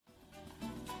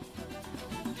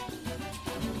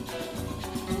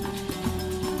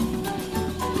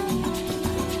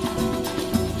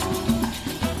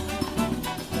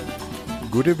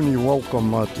Good evening, welcome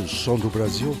to Som do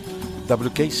Brasil,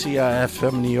 WKCR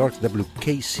FM New York,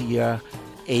 WKCR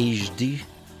HD.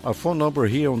 Our phone number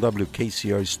here on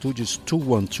WKCR Studios,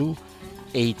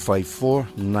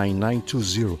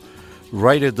 212-854-9920.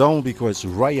 Write it down because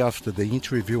right after the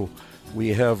interview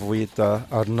we have with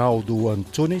Arnaldo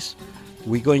Antunes,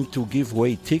 we're going to give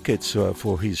away tickets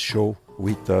for his show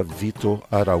with Vitor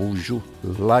Araújo,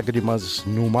 Lágrimas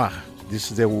no Mar. This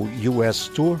is the U.S.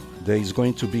 tour that is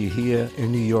going to be here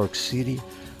in New York City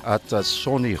at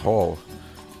Sony Hall.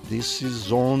 This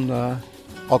is on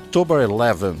October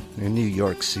 11 in New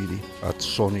York City at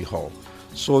Sony Hall.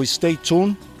 So stay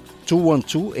tuned,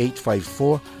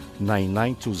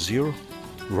 212-854-9920.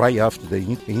 Right after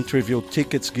the interview,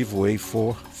 tickets giveaway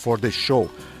for the show.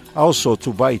 Also,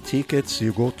 to buy tickets,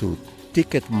 you go to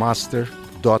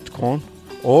ticketmaster.com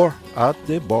or at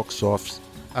the box office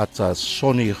at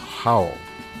Sony Hall.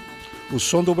 O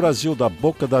Som do Brasil, da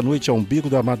boca da noite ao umbigo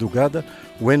da madrugada.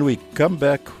 When we come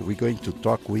back, we're going to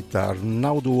talk with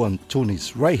Arnaldo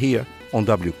Antunes right here on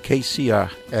WKCR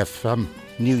FM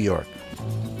New York.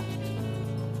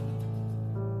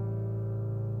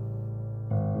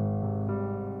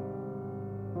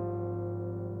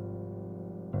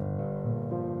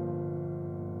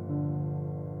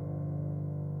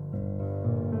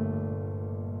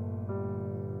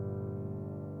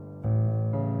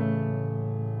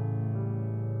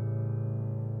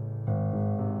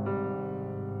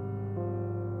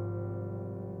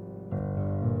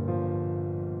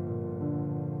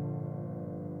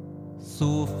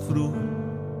 Sofro,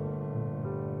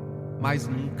 mas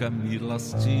nunca me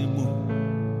lastimo.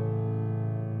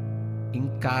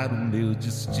 Encaro meu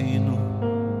destino.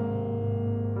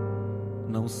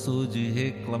 Não sou de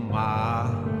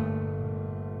reclamar.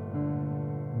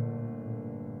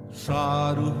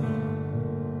 Choro,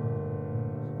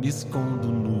 me escondo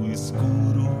no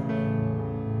escuro.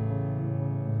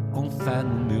 Com fé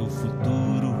no meu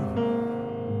futuro.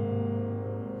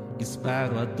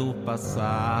 Espero a dor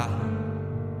passar.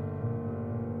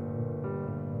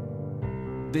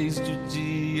 Desde o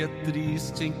dia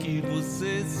triste em que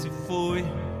você se foi,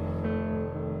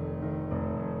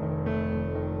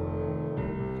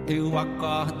 eu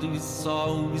acordo e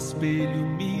só o espelho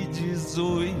me diz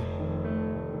oi.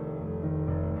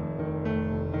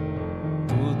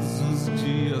 Todos os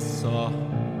dias só,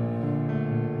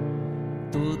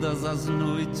 todas as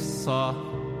noites só,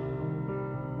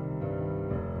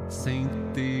 sem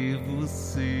ter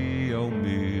você ao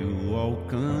meu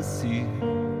alcance.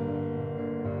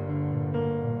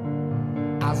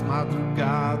 As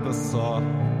madrugadas só,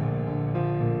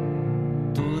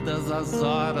 todas as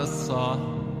horas só,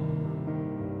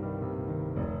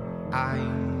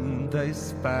 ainda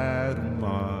espero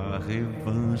uma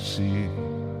revanche.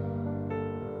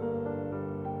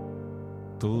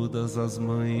 Todas as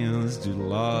manhãs de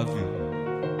love,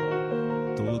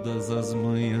 todas as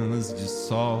manhãs de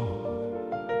sol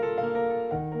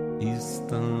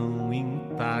estão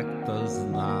intactas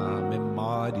na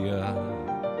memória.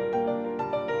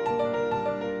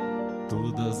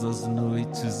 Todas as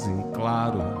noites em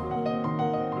claro,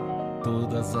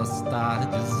 todas as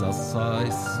tardes a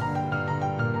sós,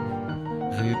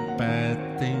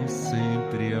 repetem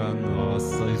sempre a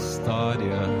nossa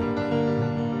história.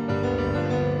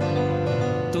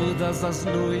 Todas as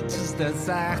noites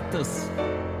desertas,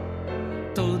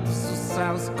 todos os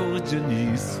céus cor de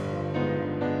anis,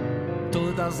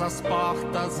 todas as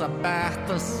portas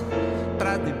abertas,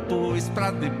 pra depois,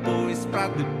 pra depois, pra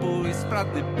depois, pra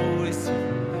depois.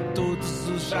 Todos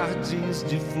os jardins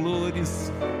de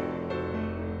flores,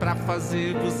 pra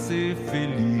fazer você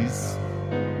feliz.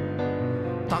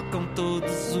 Tocam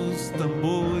todos os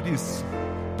tambores,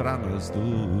 pra nós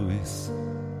dois.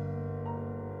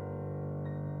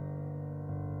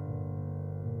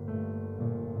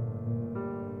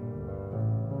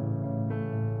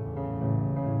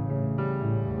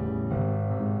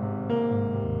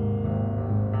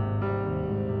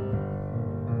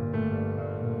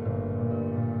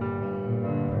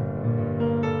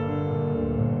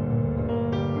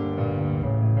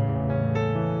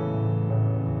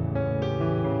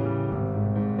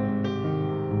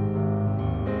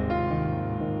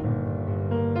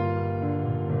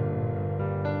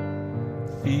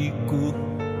 Fico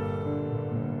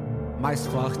mais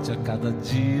forte a cada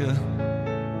dia.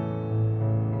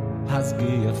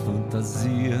 Rasguei a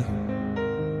fantasia.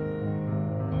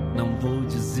 Não vou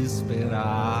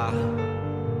desesperar.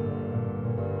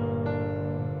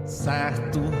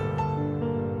 Certo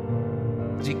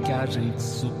de que a gente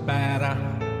supera,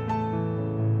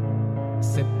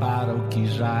 separa o que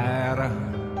já era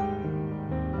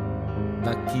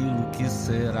daquilo que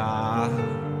será.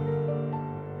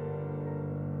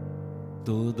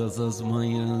 Todas as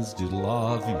manhãs de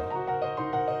love,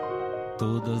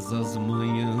 todas as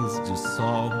manhãs de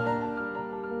sol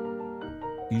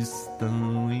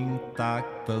estão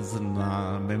intactas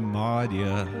na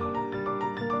memória.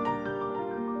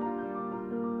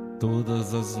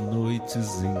 Todas as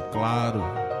noites em claro,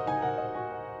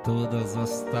 todas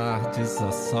as tardes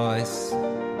a sós,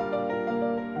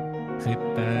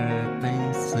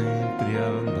 repetem sempre a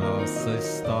nossa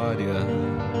história.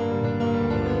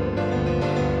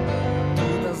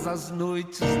 Todas as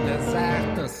noites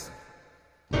desertas,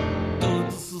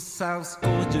 todos os céus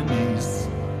cor de anis,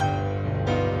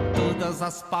 todas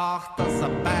as portas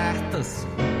abertas,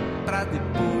 pra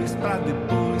depois, pra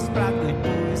depois, pra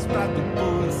depois, pra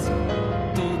depois.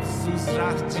 Todos os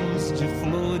jardins de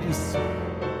flores,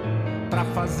 pra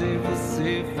fazer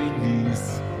você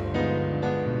feliz.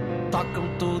 Tocam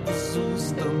todos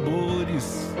os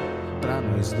tambores, pra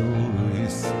nós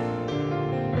dois.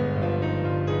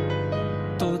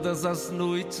 Todas as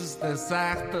noites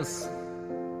desertas,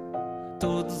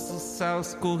 todos os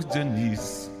céus cor de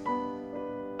anis,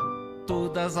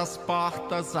 todas as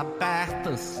portas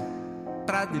abertas,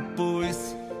 pra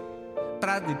depois,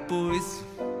 pra depois.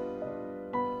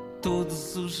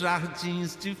 Todos os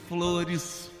jardins de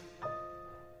flores,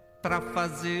 pra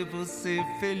fazer você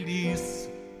feliz.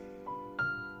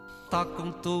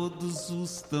 Tocam todos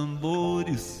os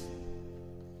tambores,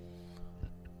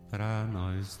 pra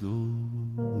nós dois.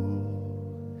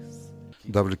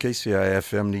 WKCI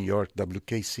FM New York,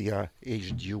 WKCI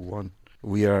HD1.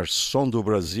 We are Som do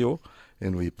Brasil,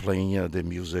 and we're playing the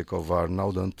music of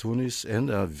Arnaldo Antunes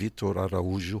and Vitor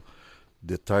Araújo,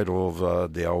 the title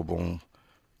of the album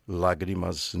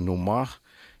Lágrimas no Mar.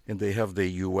 And they have the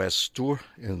U.S. tour,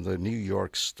 and the New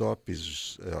York stop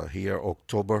is here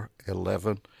October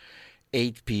 11,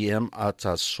 8 p.m. at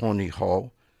Sony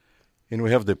Hall. And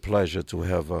we have the pleasure to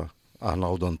have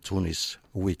Arnaldo Antunes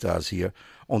with us here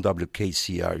on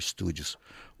WKCR Studios.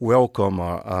 Welcome,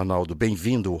 Arnaldo.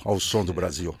 Bem-vindo ao Som do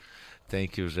Brasil.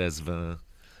 Thank you, Jasvan.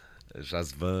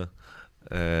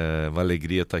 É uma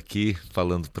alegria estar aqui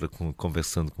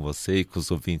conversando com você e com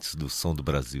os ouvintes do Som do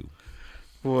Brasil.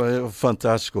 Pô, é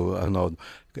fantástico, Arnaldo.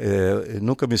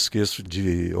 Nunca me esqueço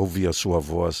de ouvir a sua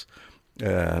voz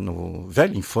no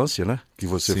Velha Infância, né? Que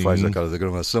você Sim. faz aquela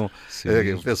diagramação.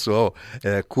 O pessoal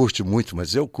curte muito,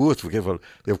 mas eu curto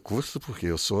porque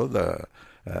eu sou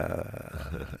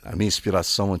a minha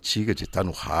inspiração antiga de estar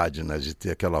no rádio, né? De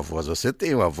ter aquela voz. Você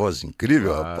tem uma voz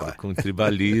incrível, rapaz. Com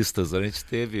tribalistas, a gente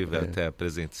teve até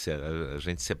a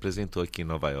gente se apresentou aqui em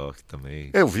Nova York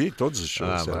também. Eu vi todos os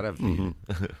shows. Maravilha. Uhum.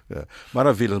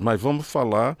 Maravilha, mas vamos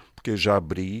falar, porque já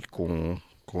abri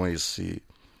com esse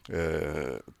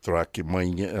track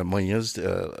Manhãs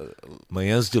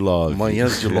de Love.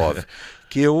 Manhãs de Love,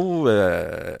 que eu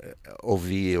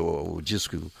ouvi o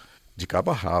disco de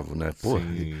cabo a rabo, né? Pô,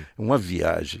 uma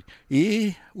viagem.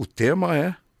 E o tema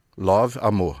é Love,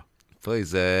 Amor.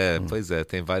 Pois é.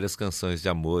 Tem várias canções de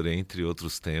amor, entre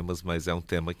outros temas, mas é um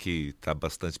tema que está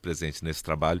bastante presente nesse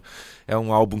trabalho. É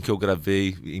um álbum que eu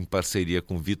gravei em parceria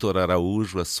com Vitor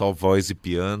Araújo, é só voz e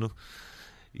piano.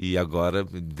 E agora,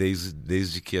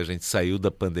 desde que a gente saiu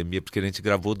da pandemia, porque a gente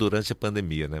gravou durante a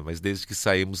pandemia, né? Mas desde que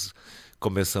saímos,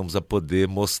 começamos a poder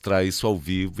mostrar isso ao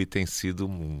vivo e tem sido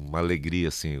uma alegria,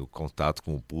 assim, o contato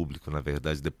com o público, na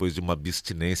verdade, depois de uma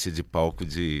abstinência de palco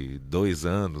de 2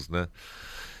 anos, né?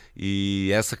 E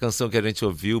essa canção que a gente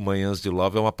ouviu, Manhãs de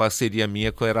Love, é uma parceria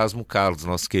minha com o Erasmo Carlos,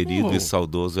 nosso querido e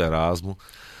saudoso Erasmo,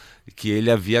 que ele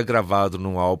havia gravado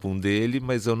num álbum dele,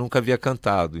 mas eu nunca havia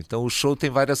cantado. Então o show tem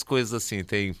várias coisas assim,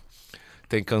 tem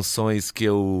canções que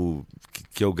eu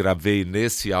gravei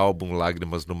nesse álbum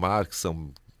Lágrimas no Mar, que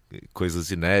são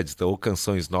coisas inéditas, ou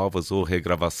canções novas, ou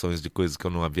regravações de coisas que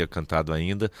eu não havia cantado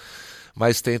ainda.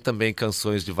 Mas tem também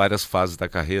canções de várias fases da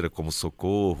carreira, como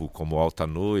Socorro, como Alta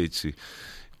Noite,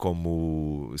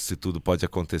 como Se Tudo Pode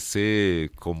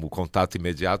Acontecer, como Contato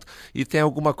Imediato. E tem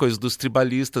alguma coisa dos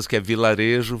tribalistas, que é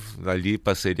Vilarejo, ali,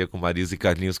 parceria com Marisa e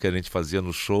Carlinhos, que a gente fazia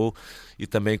no show. E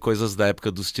também coisas da época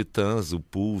dos Titãs, O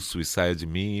Pulso e Saia de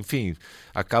Mim. Enfim,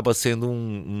 acaba sendo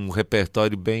um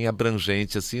repertório bem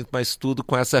abrangente, assim, mas tudo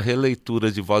com essa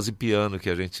releitura de voz e piano,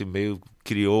 que a gente meio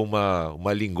criou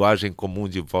uma linguagem comum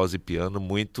de voz e piano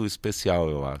muito especial,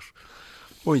 eu acho.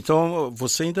 Bom, então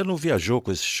você ainda não viajou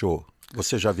com esse show?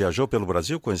 Você já viajou pelo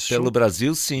Brasil com esse show? Pelo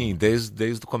Brasil, sim. Desde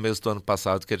o começo do ano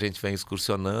passado que a gente vem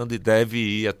excursionando e deve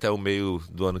ir até o meio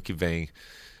do ano que vem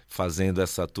fazendo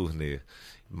essa turnê.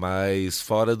 Mas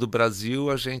fora do Brasil,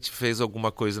 a gente fez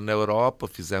alguma coisa na Europa,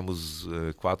 fizemos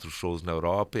 4 shows na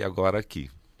Europa e agora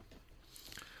aqui.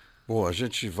 Bom, a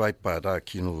gente vai parar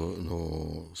aqui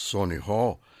no Sony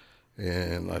Hall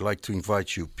And I'd like to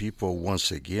invite you people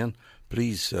once again.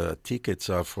 Please, tickets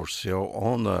are for sale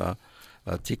on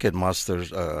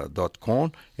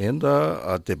Ticketmaster.com and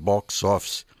at the box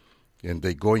office. And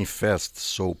they're going fast,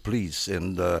 so please.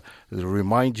 And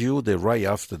remind you that right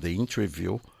after the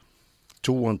interview,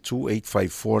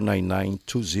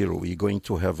 212-854-9920, we're going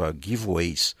to have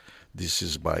giveaways. This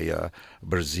is by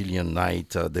Brazilian Night,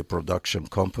 the production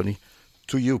company,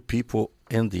 to you people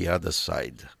and the other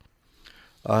side.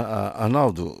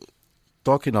 Arnaldo,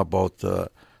 talking about the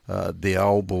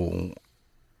album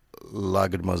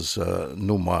Lágrimas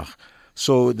no Mar.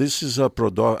 So this is an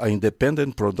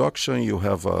independent production. You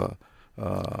have a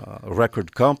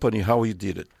record company. How you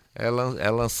did it? É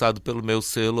lançado pelo meu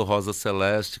selo Rosa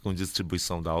Celeste, com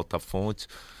distribuição da Alta Fonte.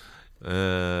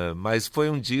 Mas foi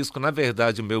um disco, na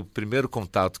verdade, o meu primeiro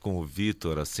contato com o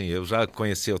Vitor, assim, eu já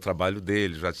conhecia o trabalho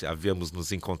dele, já havíamos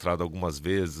nos encontrado algumas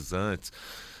vezes antes,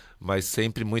 mas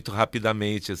sempre muito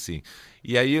rapidamente, assim.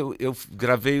 E aí eu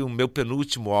gravei o meu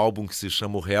penúltimo álbum, que se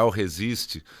chama O Real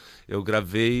Resiste. Eu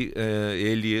gravei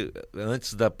ele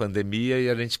antes da pandemia e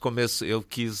eu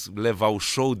quis levar o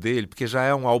show dele, porque já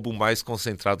é um álbum mais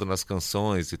concentrado nas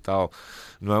canções e tal,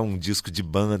 não é um disco de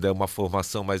banda, é uma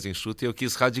formação mais enxuta, e eu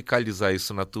quis radicalizar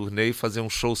isso na turnê e fazer um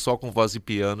show só com voz e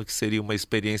piano, que seria uma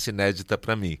experiência inédita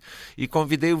para mim. E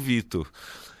convidei o Vitor.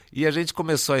 E a gente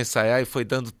começou a ensaiar e foi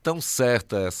dando tão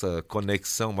certa essa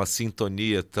conexão, uma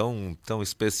sintonia tão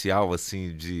especial,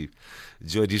 assim, de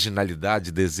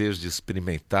originalidade, desejo de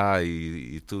experimentar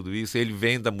e tudo isso. Ele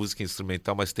vem da música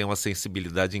instrumental, mas tem uma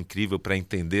sensibilidade incrível para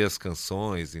entender as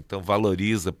canções, então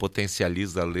valoriza,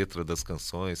 potencializa a letra das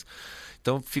canções.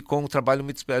 Então ficou um trabalho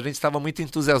muito especial. A gente estava muito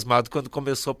entusiasmado quando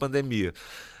começou a pandemia.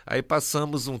 Aí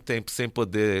passamos um tempo sem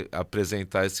poder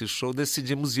apresentar esse show,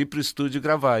 decidimos ir para o estúdio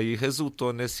gravar e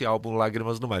resultou nesse álbum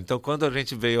Lágrimas no Mar. Então quando a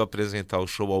gente veio apresentar o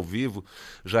show ao vivo,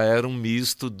 já era um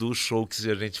misto do show que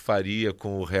a gente faria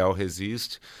com o Real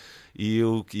Resiste e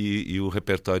o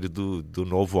repertório do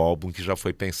novo álbum que já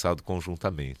foi pensado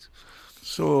conjuntamente.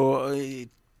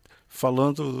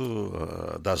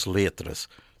 Falando das letras,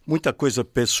 muita coisa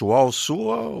pessoal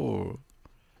sua ou...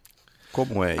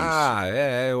 Como é isso?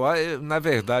 Na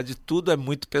verdade, tudo é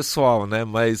muito pessoal, né?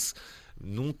 Mas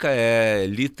nunca é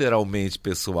literalmente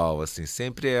pessoal, assim.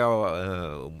 Sempre é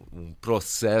um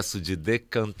processo de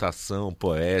decantação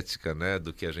poética, né?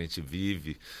 Do que a gente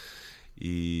vive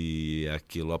e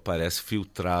aquilo aparece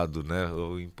filtrado, né?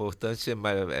 O importante é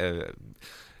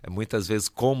muitas vezes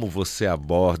como você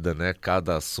aborda, né?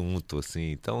 Cada assunto,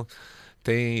 assim. Então,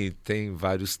 tem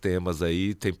vários temas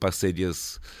aí, tem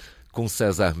parcerias com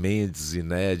César Mendes,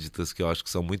 inéditas, que eu acho que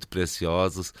são muito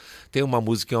preciosas. Tem uma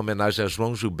música em homenagem a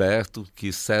João Gilberto,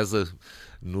 que César,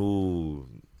 no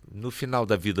final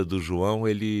da vida do João,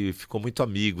 ele ficou muito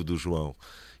amigo do João.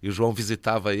 E o João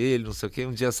visitava ele, não sei o quê.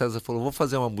 Um dia César falou, vou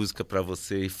fazer uma música para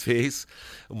você. E fez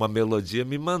uma melodia,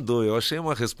 me mandou. Eu achei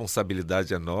uma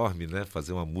responsabilidade enorme, né?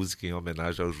 Fazer uma música em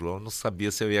homenagem ao João. Não sabia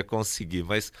se eu ia conseguir,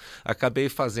 mas acabei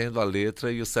fazendo a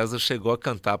letra e o César chegou a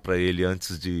cantar para ele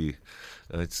antes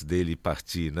dele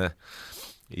partir, né?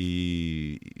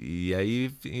 E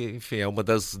aí, enfim, é uma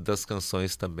das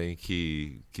canções também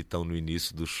que estão no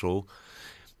início do show.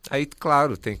 Aí,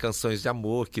 claro, tem canções de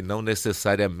amor que não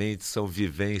necessariamente são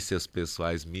vivências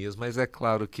pessoais minhas, mas é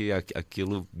claro que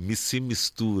aquilo se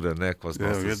mistura, né, com as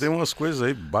nossas... Tem umas coisas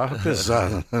aí, barra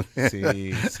pesada. Sim.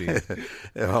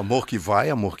 É amor que vai,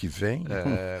 amor que vem,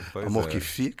 amor que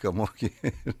fica, amor que...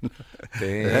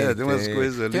 Tem umas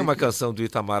coisas ali. Tem uma canção do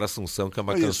Itamar Assunção, que é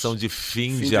uma canção de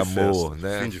fim de amor, festa,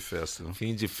 né? Fim de festa. Né?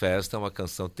 Fim de festa é uma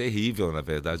canção terrível, na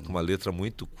verdade, com uma letra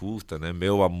muito curta, né?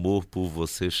 Meu amor por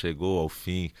você chegou ao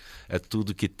fim. É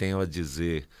tudo que tenho a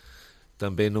dizer.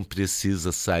 Também não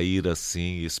precisa sair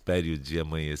assim, espere o dia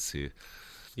amanhecer.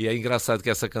 E é engraçado que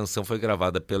essa canção foi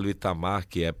gravada pelo Itamar,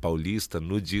 que é paulista,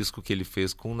 no disco que ele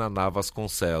fez com Naná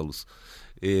Vasconcelos,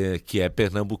 que é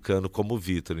pernambucano como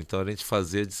Vitor. Então a gente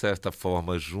fazer de certa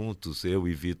forma juntos, eu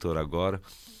e Vitor agora,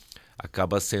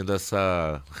 acaba sendo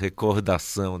essa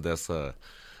recordação dessa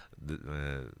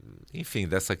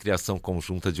criação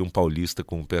conjunta de um paulista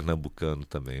com um pernambucano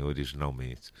também,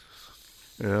 originalmente.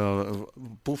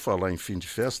 Por falar em fim de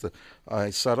festa,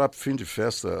 I set up fim de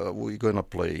festa. We're gonna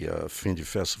play fim de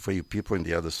festa for you people on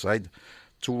the other side.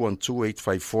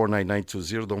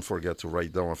 212-854-9920. Don't forget to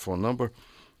write down a phone number.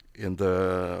 And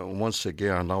once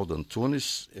again, Arnaldo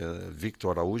Antunes, Victor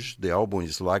Araújo. The album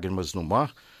is Lágrimas no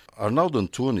Mar. Arnaldo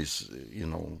Antunes,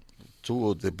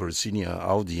 to the Brazilian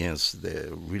audience that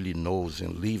really knows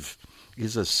and live,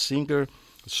 is a singer,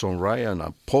 songwriter, and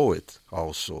a poet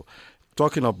also.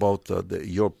 Talking about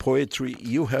your poetry,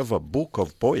 you have a book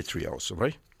of poetry also,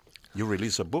 right? You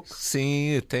release a book?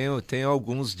 Sim, tenho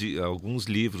alguns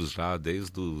livros já,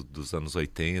 desde os anos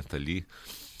 80 ali,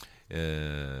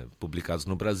 publicados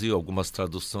no Brasil, algumas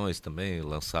traduções também,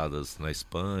 lançadas na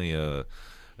Espanha,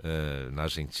 na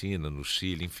Argentina, no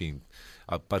Chile, enfim.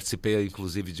 Participei,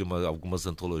 inclusive, de algumas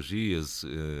antologias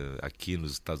aqui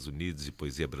nos Estados Unidos de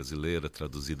poesia brasileira,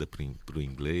 traduzida para o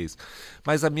inglês.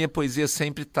 Mas a minha poesia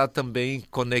sempre está também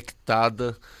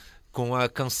conectada com a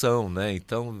canção, né?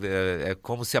 Então, é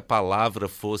como se a palavra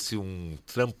fosse um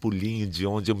trampolim de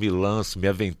onde eu me lanço, me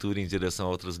aventuro em direção a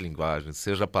outras linguagens.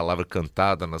 Seja a palavra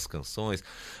cantada nas canções,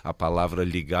 a palavra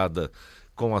ligada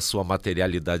com a sua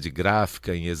materialidade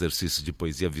gráfica em exercício de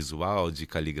poesia visual, de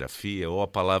caligrafia, ou a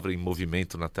palavra em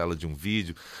movimento na tela de um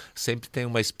vídeo, sempre tem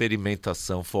uma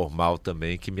experimentação formal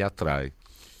também que me atrai.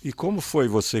 E como foi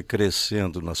você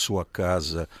crescendo na sua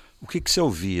casa? O que você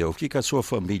ouvia? O que a sua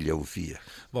família ouvia?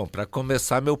 Bom, para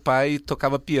começar, meu pai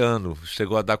tocava piano,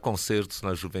 chegou a dar concertos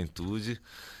na juventude,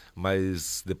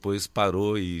 mas depois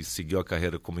parou e seguiu a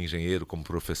carreira como engenheiro, como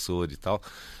professor e tal.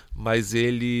 Mas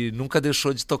ele nunca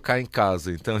deixou de tocar em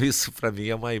casa, então isso para mim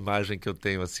é uma imagem que eu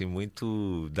tenho assim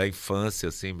muito da infância,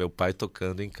 assim, meu pai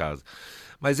tocando em casa.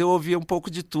 Mas eu ouvia um pouco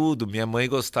de tudo. Minha mãe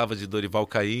gostava de Dorival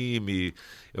Caymmi,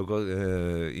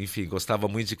 enfim, gostava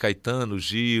muito de Caetano,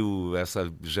 Gil,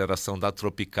 essa geração da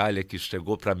Tropicália que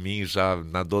chegou para mim já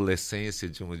na adolescência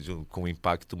com um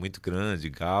impacto muito grande,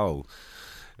 Gal,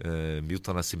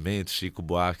 Milton Nascimento, Chico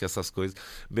Buarque, essas coisas.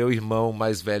 Meu irmão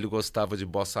mais velho gostava de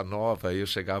bossa nova, aí eu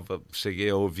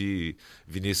cheguei a ouvir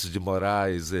Vinícius de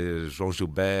Moraes, João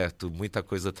Gilberto, muita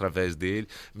coisa através dele.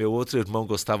 Meu outro irmão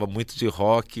gostava muito de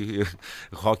rock,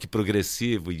 rock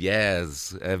progressivo,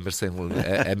 Yes,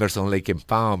 Emerson, Lake and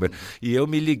Palmer, e eu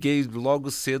me liguei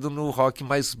logo cedo no rock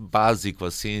mais básico,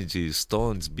 assim, de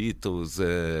Stones, Beatles,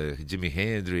 Jimi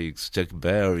Hendrix, Chuck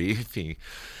Berry, enfim.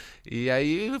 E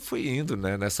aí fui indo,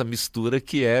 né, nessa mistura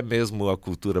que é mesmo a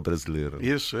cultura brasileira.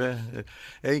 Isso,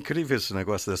 é incrível esse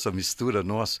negócio dessa mistura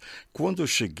nossa. Quando eu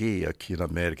cheguei aqui na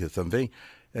América também,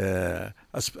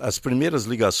 as primeiras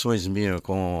ligações minhas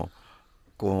com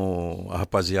a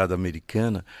rapaziada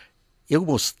americana, eu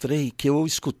mostrei que eu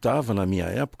escutava na minha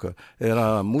época,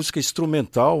 era música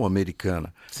instrumental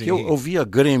americana. Sim. Que eu ouvia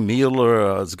Glenn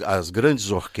Miller, as grandes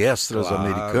orquestras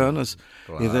americanas,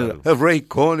 claro. Ray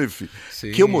Conniff,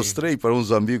 Sim. que eu mostrei para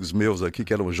uns amigos meus aqui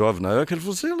que eram jovens na época. Ele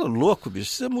falou, você é louco, bicho,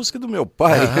 isso é música do meu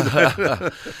pai.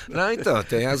 Não, então,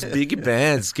 tem as big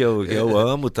bands que eu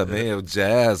amo também, o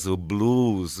jazz, o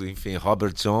blues, enfim,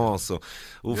 Robert Johnson,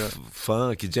 o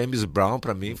funk, James Brown,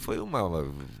 para mim foi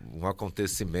um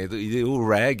acontecimento. E o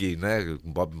reggae, né?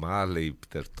 Bob Marley,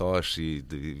 Peter Tosh,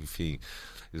 enfim,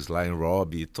 Sly and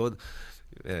Robbie,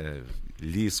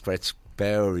 Lee Scratch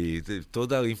Perry,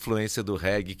 toda a influência do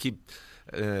reggae, que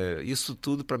isso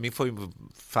tudo para mim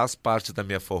faz parte da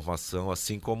minha formação,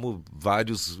 assim como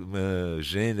vários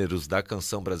gêneros da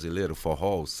canção brasileira, o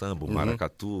forró, o samba, o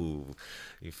maracatu,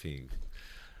 enfim,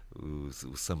 o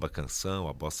samba canção,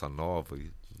 a bossa nova,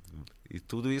 e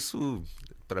tudo isso,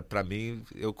 para mim,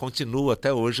 eu continuo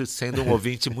até hoje sendo um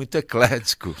ouvinte muito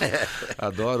eclético.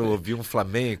 Adoro ouvir um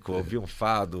flamenco, ouvir um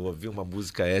fado, ouvir uma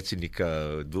música étnica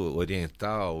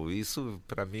oriental. Isso,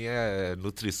 para mim, é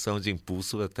nutrição de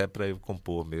impulso até para eu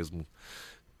compor mesmo,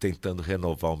 tentando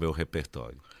renovar o meu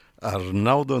repertório.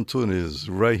 Arnaldo Antunes,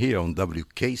 right here on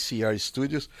WKCR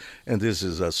Studios, and this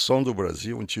is a Som do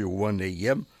Brasil until 1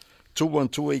 a.m.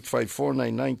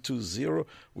 212-854-9920.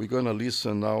 We're going to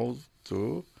listen now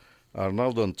to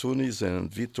Arnaldo Antunes and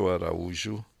Vitor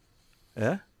Araújo.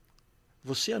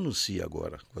 Você anuncia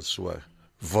agora com a sua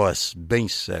voz bem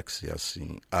sexy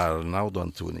assim, Arnaldo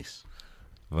Antunes.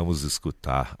 Vamos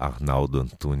escutar Arnaldo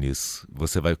Antunes.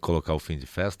 Você vai colocar o fim de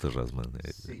festa, Jasmine?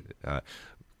 Sim.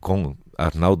 Com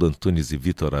Arnaldo Antunes e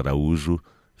Vitor Araújo,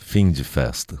 Fim de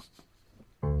Festa.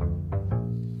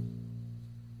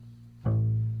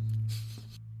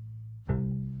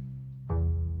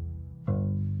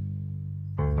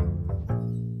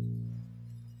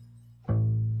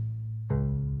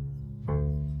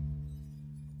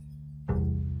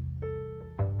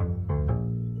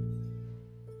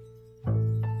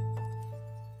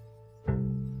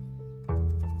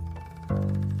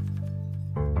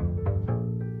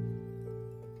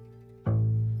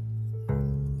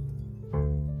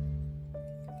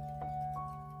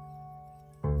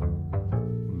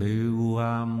 Meu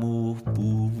amor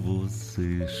por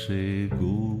você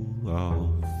chegou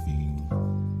ao fim.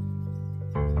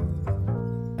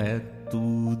 É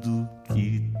tudo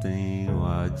que tenho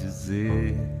a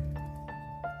dizer.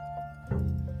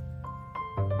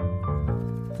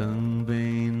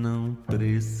 Também não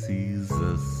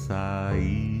precisa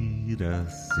sair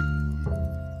assim.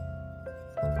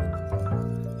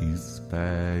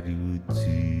 Espere o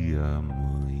dia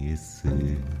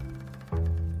amanhecer.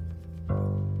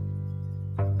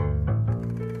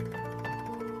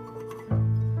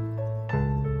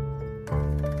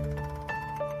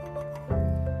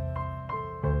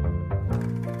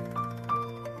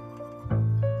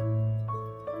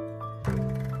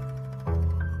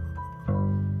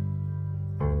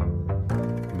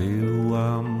 Meu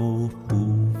amor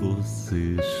por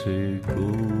você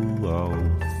chegou ao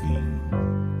fim.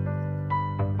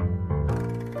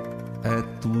 É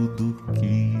tudo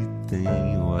que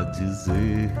tenho a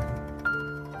dizer.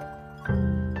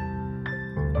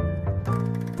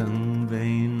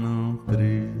 Também não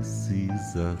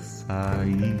precisa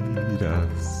sair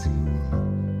assim.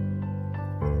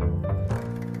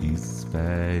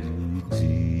 Espere o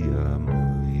dia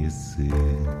amanhecer.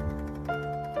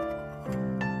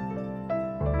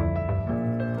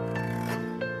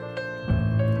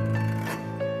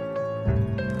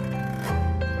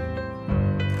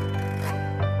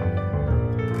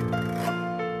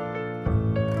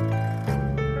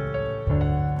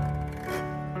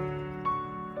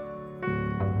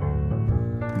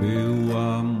 Meu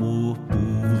amor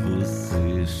por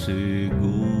você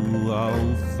chegou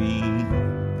ao fim.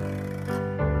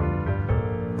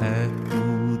 É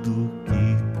tudo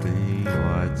que tenho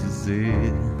a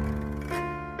dizer.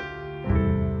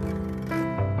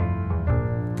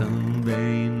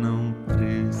 Também não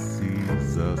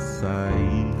precisa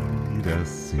sair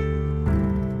assim.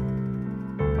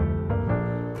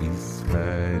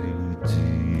 Espere o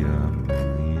dia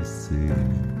amanhecer.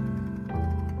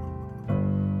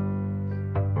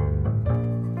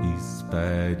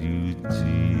 Espere o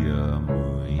dia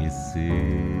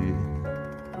amanhecer.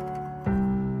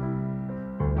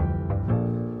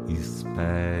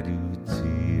 Espere o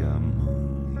dia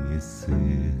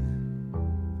amanhecer.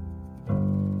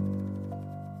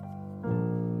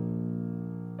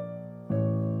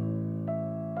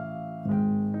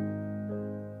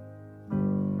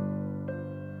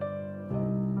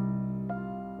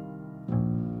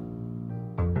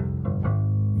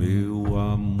 Meu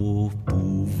amor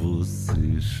por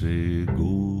você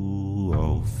chegou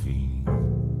ao fim.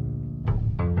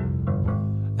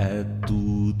 É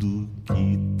tudo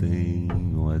que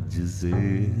tenho a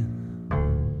dizer.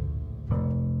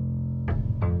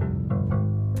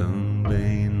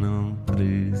 Também não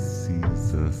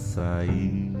precisa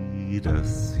sair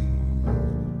assim.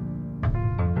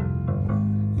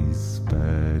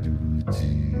 Espere o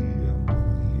dia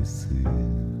amanhecer.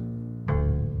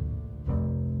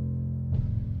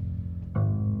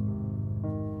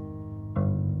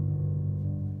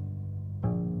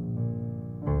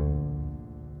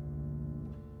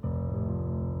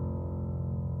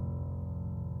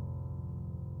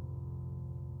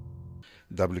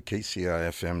 WKCR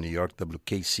FM New York,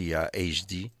 WKCR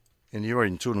HD, and you are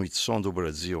in tune with Som do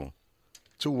Brasil.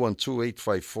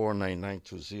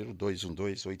 212-854-9920,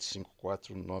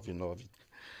 212-854-99.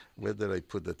 Where did I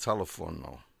put the telephone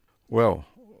now? Well,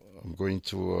 I'm going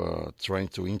to trying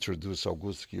to introduce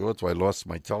Augusto Kyoto. I lost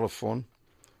my telephone.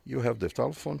 You have the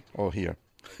telephone? Oh, here.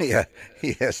 Yeah,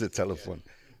 he has the telephone.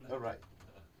 All right.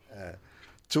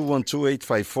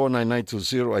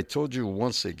 212-854-9920. I told you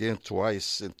once again,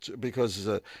 twice, because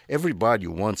everybody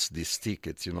wants this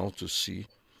ticket, to see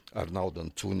Arnaldo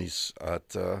Antunes at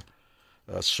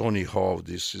Sony Hall.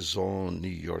 This is on New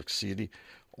York City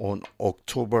on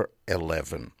October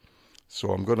 11.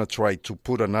 So I'm going to try to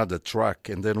put another track,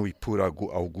 and then we put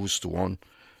Augusto on.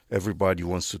 Everybody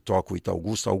wants to talk with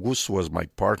Augusto. Augusto was my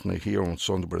partner here on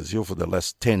Som do Brasil for the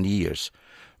last 10 years.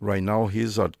 Right now,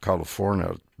 he's at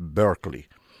California, Berkeley.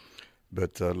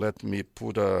 But let me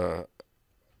put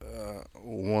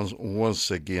once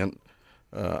again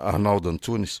Arnaldo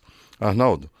Antunes.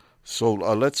 Arnaldo, so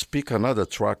let's pick another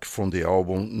track from the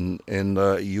album, and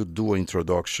you do an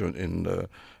introduction and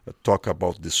talk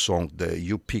about the song that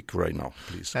you pick right now,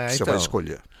 please. Você vai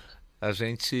escolher. A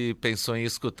gente pensou em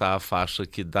escutar a faixa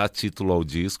que dá título ao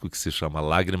disco, que se chama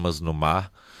Lágrimas no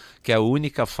Mar, que é a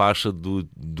única faixa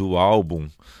do álbum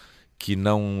que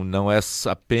não é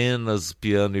apenas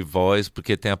piano e voz,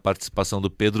 porque tem a participação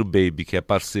do Pedro Baby, que é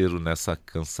parceiro nessa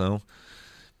canção.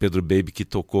 Pedro Baby, que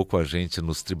tocou com a gente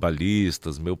nos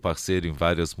Tribalistas, meu parceiro em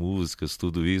várias músicas,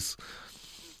 tudo isso.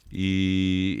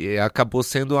 E acabou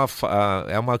sendo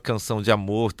uma canção de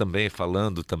amor também,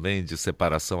 falando também de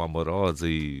separação amorosa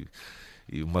e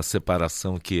uma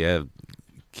separação que é,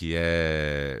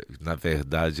 na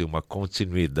verdade, uma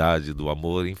continuidade do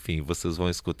amor. Enfim, vocês vão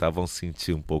escutar, vão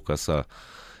sentir um pouco essa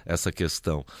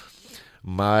questão.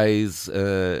 Mas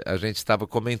a gente estava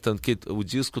comentando que o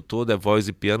disco todo é voz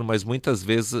e piano, mas muitas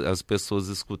vezes as pessoas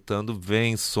escutando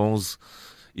veem sons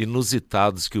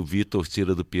inusitados que o Vitor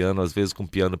tira do piano, às vezes com o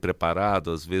piano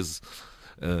preparado, às vezes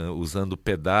usando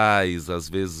pedais, às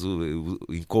vezes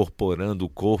incorporando o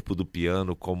corpo do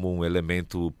piano como um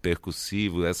elemento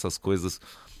percussivo, essas coisas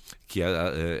que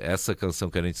essa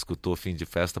canção que a gente escutou, Fim de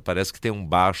Festa, parece que tem um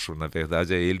baixo, na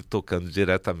verdade é ele tocando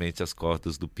diretamente as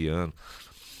cordas do piano.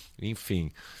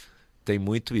 Enfim, tem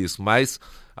muito isso, mas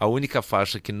a única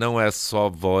faixa que não é só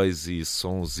voz e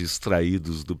sons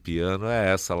extraídos do piano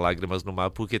é essa, Lágrimas no Mar,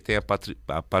 porque tem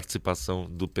a participação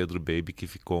do Pedro Baby, que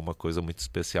ficou uma coisa muito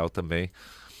especial também.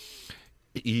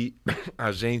 E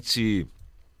a gente,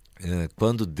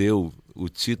 quando deu o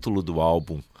título do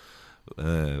álbum,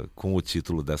 com o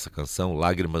título dessa canção,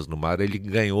 Lágrimas no Mar, ele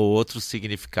ganhou outros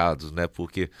significados, né?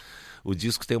 Porque o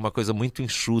disco tem uma coisa muito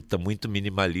enxuta, muito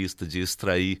minimalista, de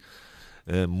extrair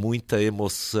muita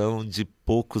emoção de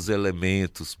poucos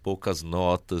elementos, poucas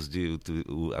notas,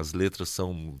 as letras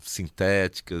são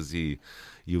sintéticas e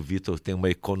o Vitor tem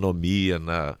uma economia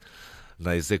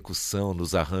na execução,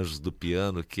 nos arranjos do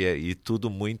piano, e tudo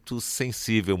muito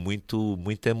sensível,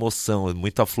 muita emoção,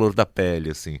 muito à flor da pele,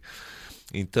 assim.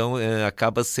 Então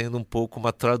acaba sendo um pouco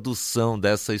uma tradução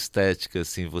dessa estética,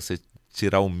 assim, você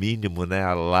tirar o mínimo, né,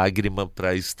 a lágrima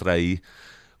para extrair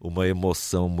uma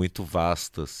emoção muito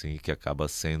vasta, assim, que acaba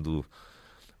sendo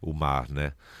o mar,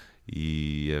 né?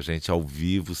 E a gente ao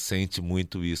vivo sente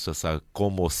muito isso, essa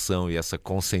comoção e essa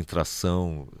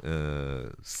concentração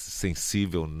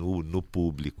sensível no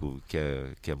público, que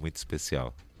é muito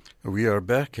especial. We are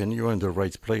back and you're in the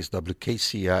right place,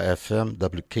 WKCR-FM,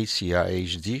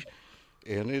 WKCR-HD.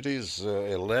 And it is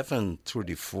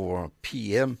 11:34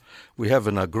 p.m. We're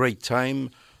having a great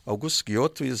time. Augusto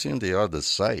Giotto is in the other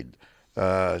side.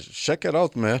 Check it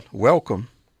out, man. Welcome.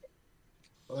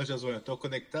 Fala, Josué. Estou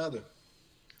conectado?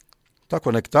 Tá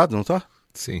conectado, não tá?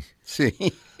 Sim. Sim.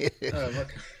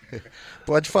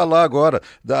 Pode falar agora.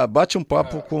 Bate um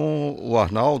papo com o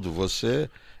Arnaldo. Você,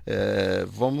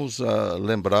 vamos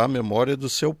lembrar a memória do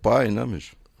seu pai, né,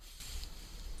 mesmo?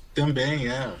 Também,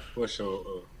 Poxa,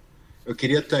 eu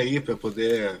queria estar aí para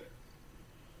poder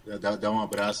dar um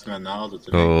abraço no Arnaldo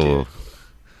também.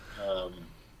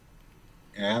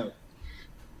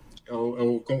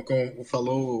 Como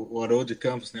falou o Haroldo de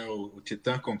Campos, né? O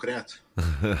Titã Concreto.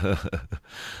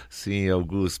 Sim,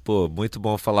 Augusto. Pô, muito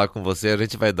bom falar com você. A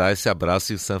gente vai dar esse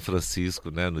abraço em São Francisco,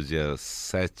 né? No dia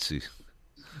 7.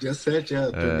 Dia 7,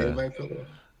 também vai pelo...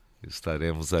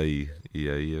 Estaremos aí. E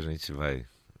aí a gente vai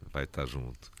estar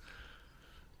junto.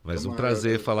 Mas Tomara, um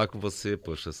prazer falar com você,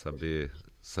 poxa, saber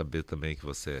também que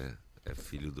você é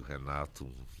filho do Renato.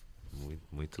 Muito,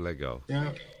 muito legal.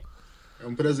 É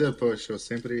um prazer, poxa. Eu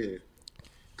sempre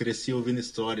cresci ouvindo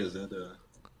histórias, né?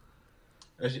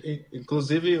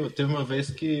 Inclusive, teve uma vez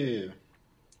que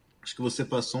acho que você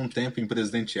passou um tempo em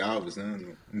Presidente Alves,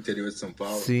 né? No interior de São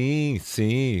Paulo. Sim.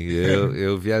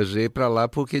 Eu viajei para lá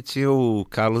porque tinha o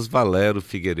Carlos Valério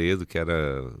Figueiredo, que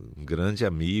era um grande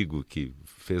amigo, que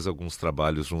fez alguns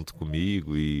trabalhos junto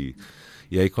comigo e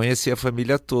aí conheci a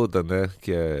família toda, né?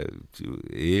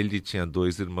 Ele tinha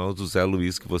 2 irmãos, o Zé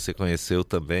Luiz, que você conheceu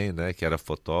também, né? Que era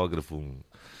fotógrafo, um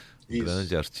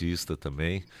grande artista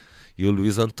também. E o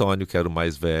Luiz Antônio, que era o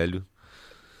mais velho.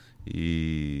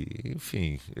 E,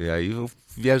 enfim, e aí eu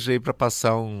viajei para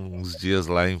passar uns dias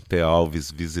lá em P.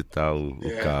 Alves, visitar o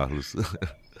Carlos.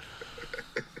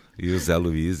 E o Zé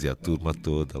Luiz e a turma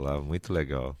toda lá, muito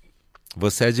legal.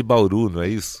 Você é de Bauru, não é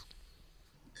isso?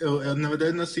 Eu na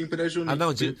verdade, nasci em Pirajuí.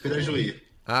 Pirajuí.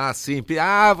 Ah, sim.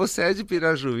 Você é de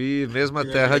Pirajuí, mesma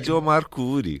terra de Omar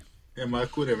Cury. Omar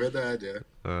Cury, é verdade,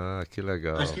 Ah, que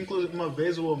legal. Acho que, inclusive, uma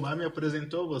vez o Omar me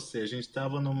apresentou você. A gente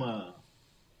estava numa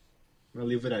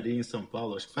livraria em São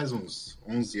Paulo, acho que faz uns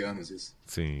 11 anos isso.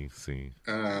 Sim.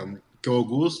 Que o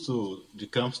Augusto de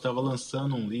Campos estava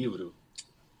lançando um livro.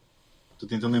 Tô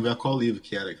tentando lembrar qual livro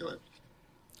que era aquela época.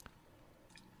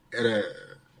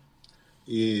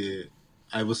 E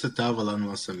aí você tava lá no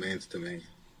lançamento também.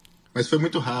 Mas foi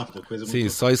muito rápido, coisa muito... Sim,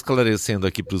 só esclarecendo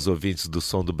aqui para os ouvintes do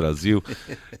Som do Brasil,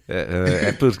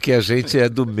 é porque a gente é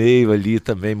do meio ali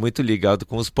também, muito ligado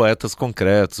com os poetas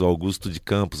concretos, o Augusto de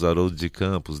Campos, Haroldo de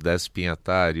Campos, Décio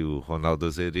Pinhatari, o Ronaldo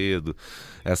Azeredo,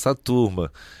 essa turma,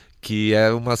 que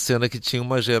é uma cena que tinha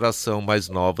uma geração mais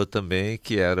nova também,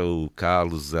 que era o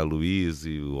Carlos, Zé Luiz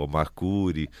e o Omar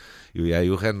Cury, e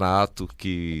aí o Renato,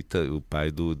 o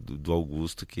pai do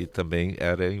Augusto, que também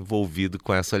era envolvido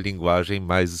com essa linguagem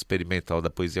mais experimental da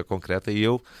poesia concreta, e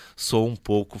eu sou um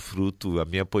pouco fruto, a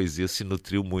minha poesia se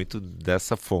nutriu muito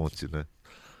dessa fonte, né?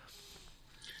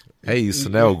 É isso,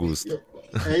 né, Augusto?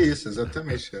 É isso,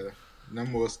 exatamente, na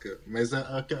mosca. Mas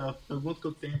a pergunta que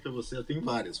eu tenho para você, eu tenho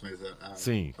várias, mas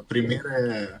a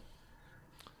primeira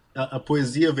A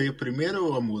poesia veio primeiro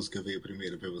ou a música veio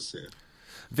primeiro para você?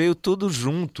 Veio tudo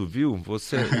junto, viu?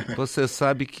 Você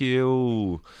sabe que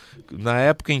eu, na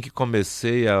época em que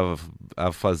comecei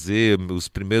a fazer os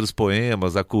primeiros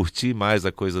poemas, a curtir mais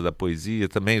a coisa da poesia,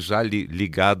 também já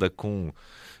ligada com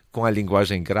a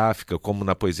linguagem gráfica, como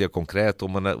na poesia concreta,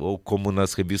 ou como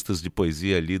nas revistas de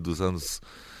poesia ali dos anos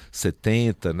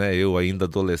 70, né? Eu ainda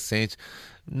adolescente.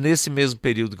 Nesse mesmo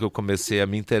período que eu comecei a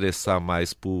me interessar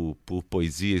mais por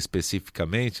poesia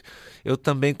especificamente, eu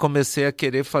também comecei a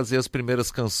querer fazer as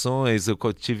primeiras canções. Eu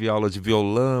tive aula de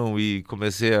violão e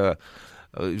comecei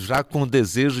já com o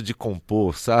desejo de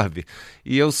compor, sabe?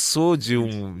 E eu sou de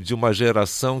uma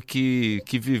geração que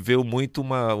viveu muito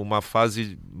uma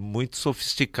fase muito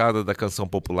sofisticada da canção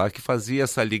popular, que fazia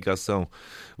essa ligação,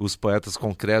 os poetas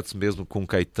concretos mesmo com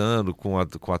Caetano, com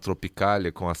a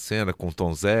Tropicália, com a Sena, com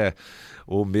Tom Zé,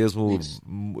 ou mesmo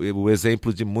o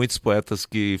exemplo de muitos poetas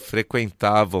que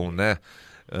frequentavam, né?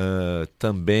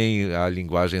 Também a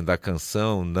linguagem da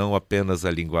canção, não apenas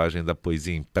a linguagem da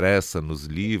poesia impressa nos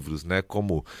livros, né?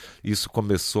 Como isso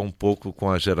começou um pouco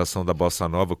com a geração da Bossa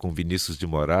Nova, com Vinícius de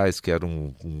Moraes, que era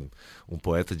um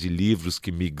poeta de livros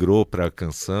que migrou para a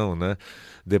canção, né?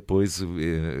 Depois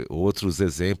outros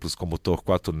exemplos como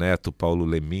Torquato Neto, Paulo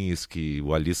Leminski,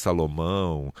 o Ali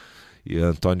Salomão e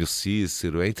Antônio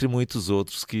Cícero, entre muitos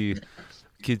outros que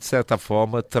de certa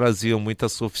forma traziam muita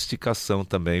sofisticação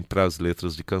também para as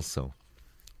letras de canção.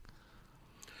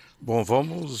 Bom,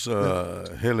 vamos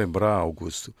relembrar,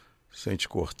 Augusto, sem te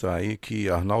cortar aí, que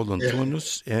Arnaldo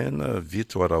Antunes e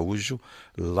Vitor Araújo,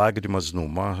 Lágrimas no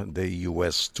Mar, the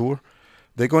US Tour.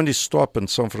 They're going to stop in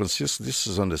San Francisco. This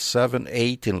is on the 7th,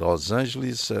 8th in Los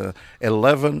Angeles,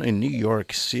 11 in New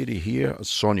York City here at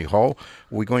Sony Hall.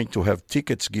 We're going to have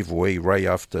tickets giveaway right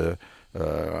after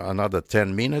another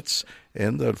 10 minutes.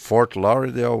 And Fort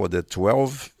Lauderdale at the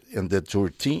 12th and the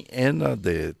 13th. And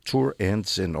the tour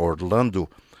ends in Orlando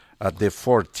at the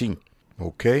 14th.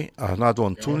 Okay, Arnaldo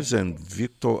Antunes and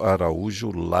Victor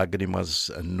Araújo, Lágrimas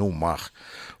no Mar.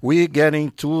 We're getting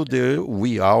to the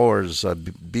wee hours a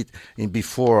bit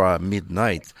before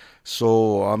midnight,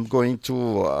 so I'm going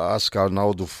to ask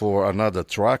Arnaldo for another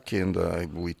track, and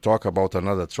we talk about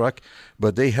another track,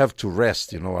 but they have to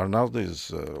rest. Arnaldo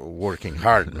is working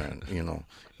hard, man.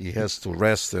 He has to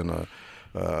rest, and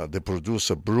the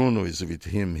producer Bruno is with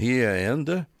him here,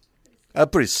 and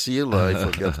Priscilla, I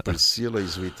forget, Priscilla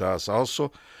is with us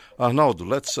also. Arnaldo,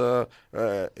 let's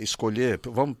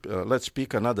let's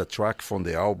pick another track from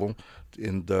the album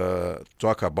and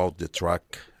talk about the track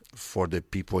for the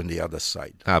people on the other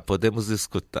side. Podemos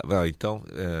escutar. Então,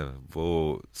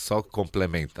 vou só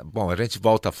complementar. Bom, a gente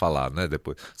volta a falar, né,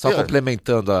 depois. Só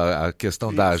complementando a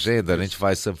questão da agenda, a gente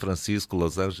vai São Francisco,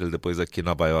 Los Angeles, depois aqui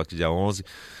Nova York, dia 11.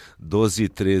 12 e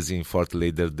 13 em Fort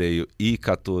Lauderdale e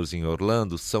 14 em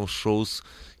Orlando, são shows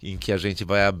em que a gente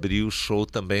vai abrir o show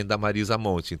também da Marisa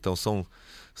Monte. Então são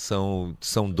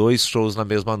 2 shows na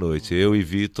mesma noite. Eu e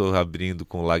Vitor abrindo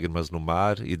com Lágrimas no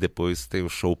Mar e depois tem o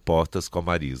show Portas com a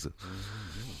Marisa.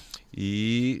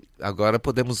 E agora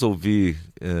podemos ouvir...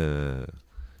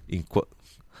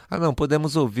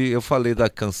 podemos ouvir... Eu falei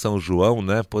da canção João,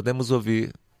 né? Podemos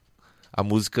ouvir a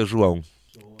música João,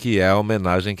 que é a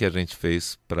homenagem que a gente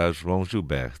fez para João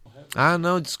Gilberto.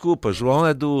 Não, desculpa, João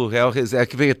é do Real Reserva,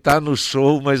 que veio estar no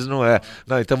show, mas não é.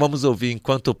 Não, então vamos ouvir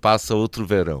Enquanto Passa Outro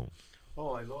Verão.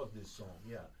 Oh, I love this song,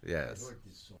 yeah. Yes. I heard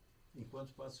this song.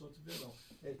 Enquanto Passa Outro Verão.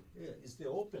 It's the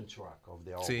open track of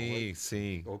the album. Sim, right?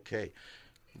 sim. Okay.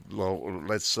 Well,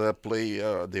 let's play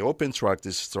the open track.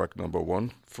 This is track number 1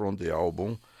 from the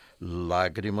album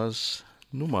Lágrimas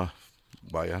no Mar,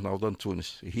 by Arnaldo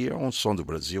Antunes, here on Som do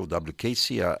Brasil,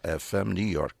 WKCR FM, New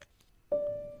York.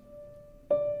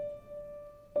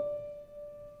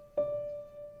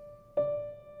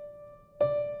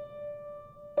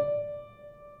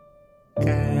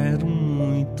 Quero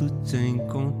muito te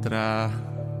encontrar,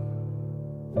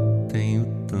 tenho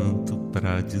tanto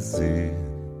pra dizer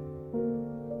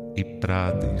e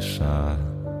pra deixar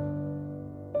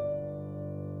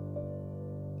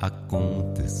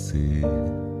acontecer.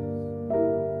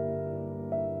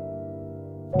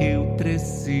 Eu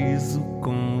preciso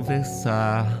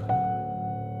conversar,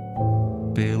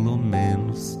 pelo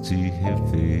menos te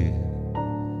rever,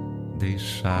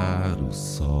 deixar o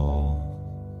sol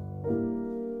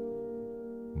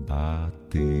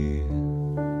bater.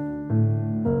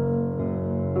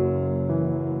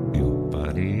 Eu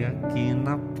parei aqui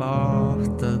na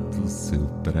porta do seu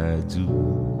prédio,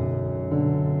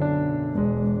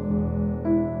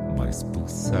 mas por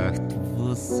certo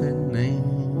você nem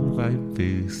vai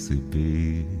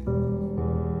perceber.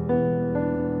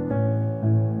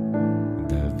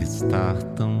 Deve estar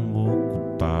tão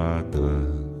ocupada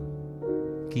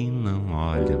que não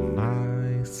olha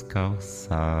mais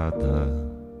calçada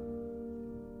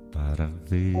para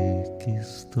ver que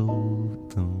estou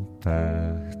tão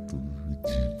perto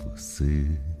de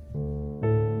você.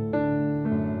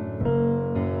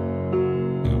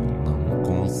 Eu não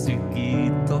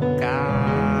consegui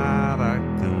tocar a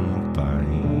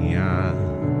campainha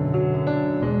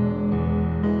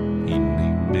e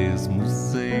nem mesmo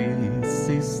sei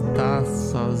se está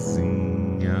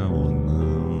sozinha ou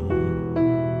não,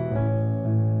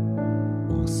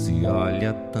 ou se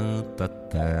olha tanta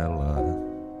tela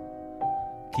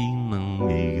que não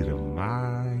mira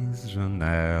mais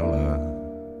janela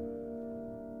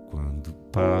quando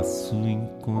passo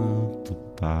enquanto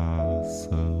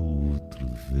passa outro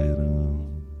verão.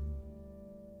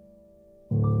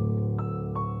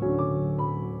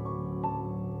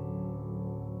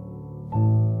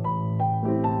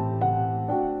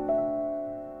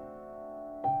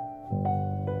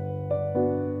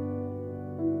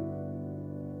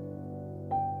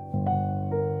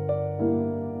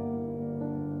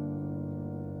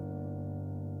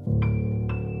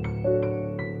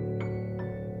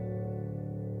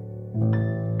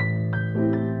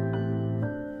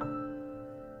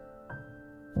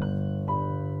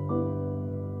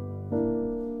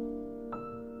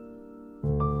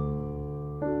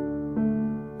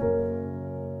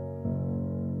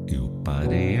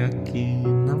 Parei aqui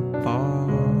na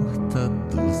porta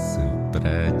do seu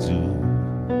prédio,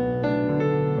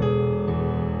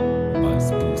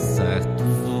 mas por certo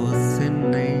você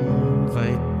nem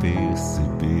vai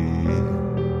perceber.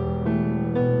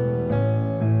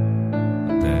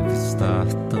 Deve estar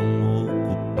tão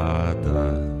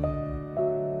ocupada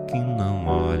que não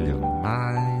olha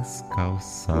mais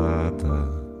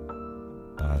calçada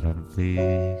para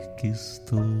ver que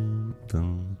estou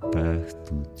tão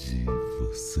perto de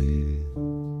você.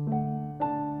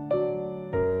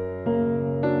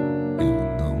 Eu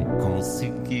não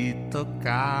consegui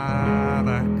tocar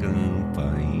a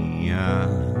campainha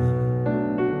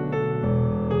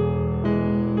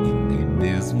e nem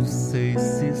mesmo sei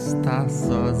se está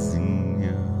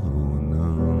sozinha ou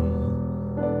não,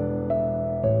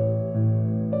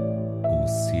 ou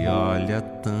se olha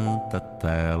tanta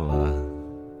tela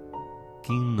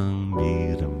que não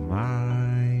mira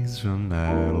mais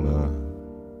janela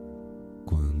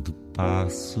quando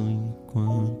passo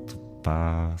enquanto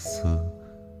passa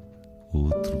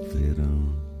outro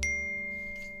verão.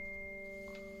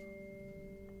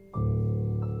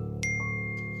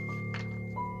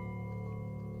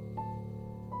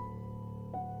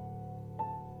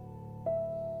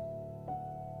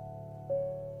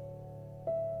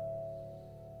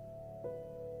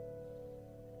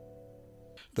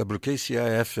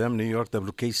 WKCI FM New York,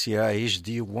 WKCI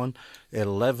HD1,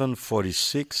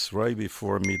 11:46, right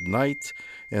before midnight.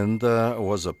 And it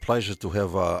was a pleasure to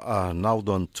have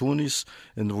Arnaldo Antunes,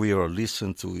 and we are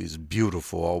listening to his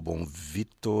beautiful album,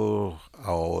 Vitor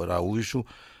Araújo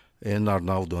and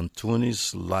Arnaldo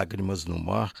Antunes, Lágrimas no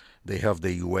Mar. They have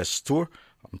the U.S. tour.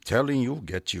 I'm telling you,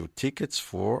 get your tickets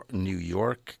for New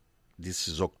York. This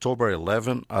is October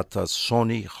 11 at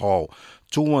Sony Hall.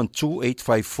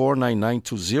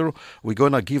 212-854-9920. We're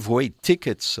going to give away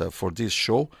tickets for this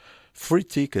show. Free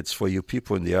tickets for you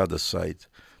people on the other side.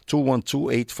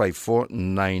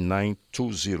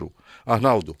 212-854-9920.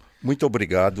 Arnaldo, muito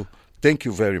obrigado. Thank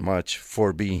you very much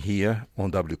for being here on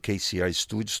WKCI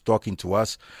Studios, talking to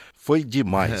us. Foi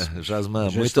demais. Jasman,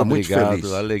 muito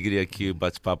obrigado. Alegria aqui,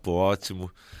 bate-papo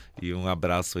ótimo. E um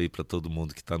abraço aí para todo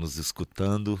mundo que está nos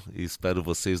escutando e espero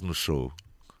vocês no show.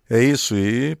 É isso,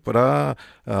 e para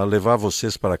levar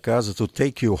vocês para casa, to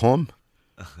take you home.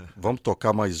 Vamos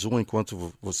tocar mais um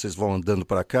enquanto vocês vão andando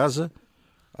para casa.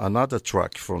 Another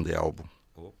track from the album.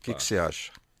 O que você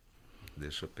acha?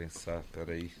 Deixa eu pensar,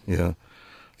 peraí. Yeah.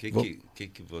 O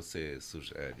que você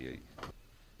sugere aí?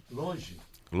 Longe.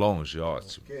 Longe,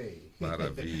 ótimo. Ok.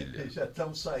 Maravilha. Já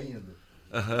estamos saindo.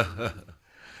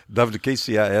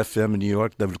 WKCI FM New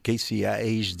York, WKCI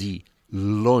HD,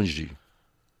 Longe.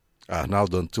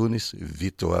 Arnaldo Antunes,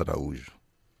 Vitor Araújo.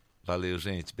 Valeu,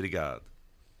 gente. Obrigado.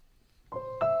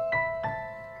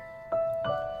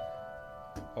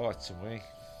 Ótimo, hein?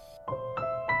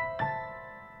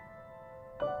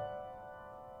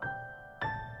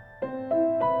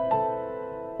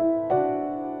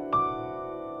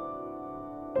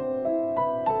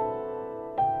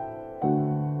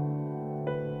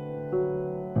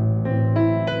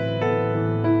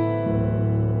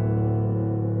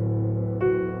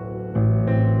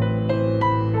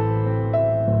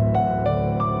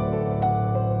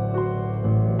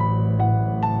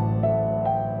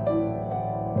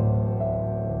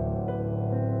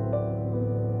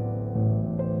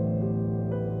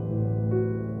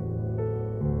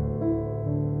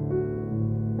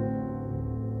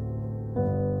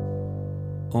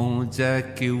 Aonde é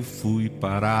que eu fui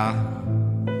parar?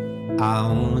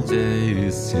 Aonde é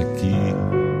esse aqui?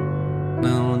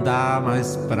 Não dá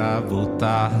mais pra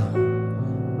voltar,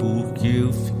 porque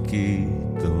eu fiquei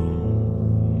tão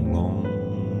longe,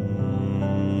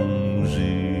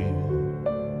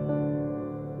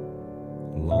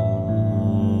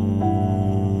 longe.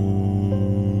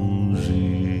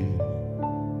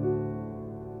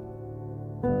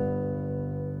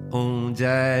 Onde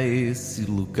é esse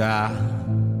lugar?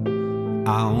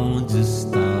 Aonde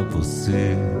está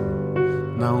você?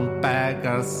 Não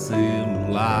pega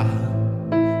celular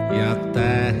e a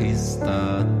terra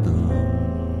está tão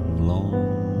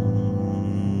longe,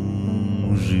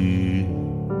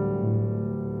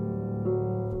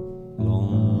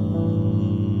 longe.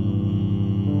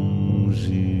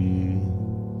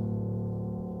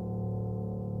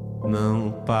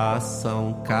 Não passa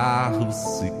um carro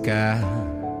sequer.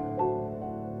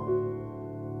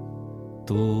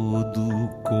 Todo o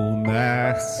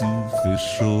comércio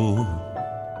fechou.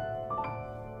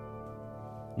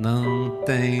 Não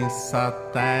tem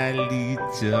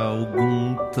satélite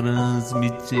algum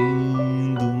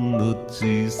transmitindo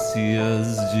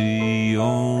notícias de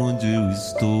onde eu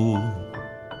estou.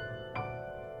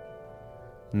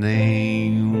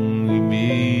 Nenhum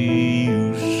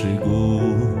e-mail chegou,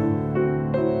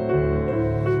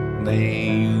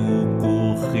 nem o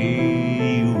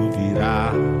correio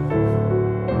virá.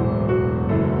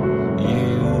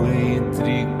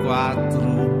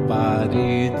 Quatro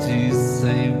paredes,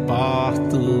 sem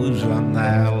porta ou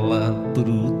janela,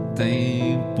 pro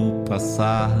tempo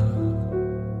passar.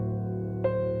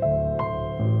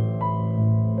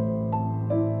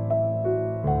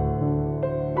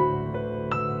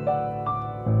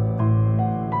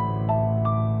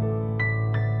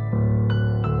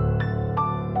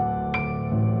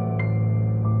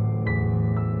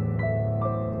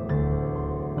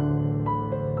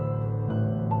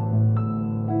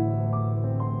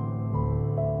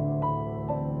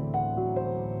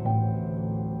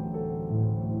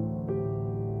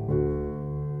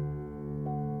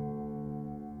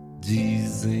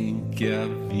 Dizem que a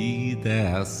vida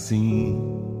é assim,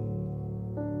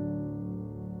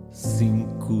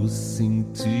 5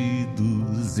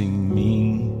 sentidos em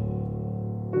mim,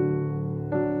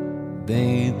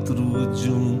 dentro de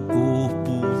um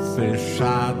corpo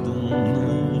fechado,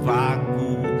 no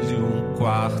vácuo de um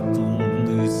quarto,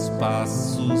 no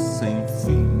espaço sem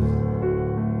fim.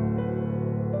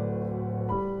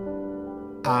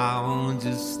 Aonde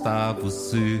está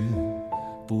você?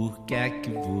 Por que é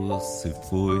que você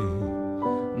foi?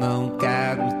 Não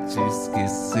quero te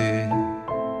esquecer,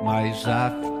 mas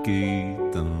já fiquei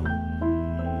tão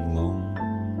longe,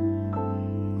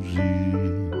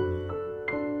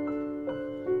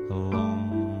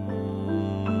 longe.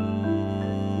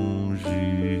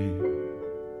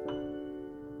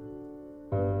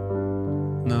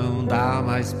 Não dá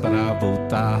mais pra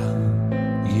voltar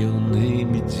e eu nem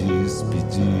me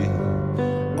despedi.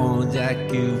 Onde é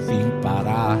que eu vim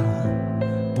parar?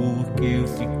 Porque eu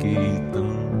fiquei tão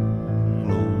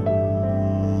longe,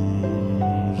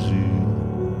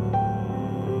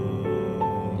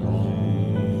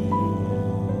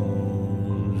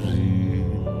 longe,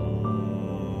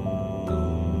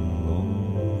 tão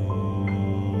longe,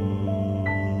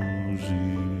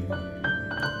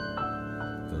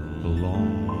 tão longe.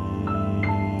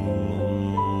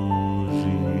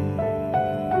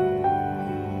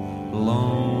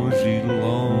 Longe, longe,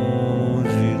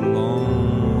 longe, longe.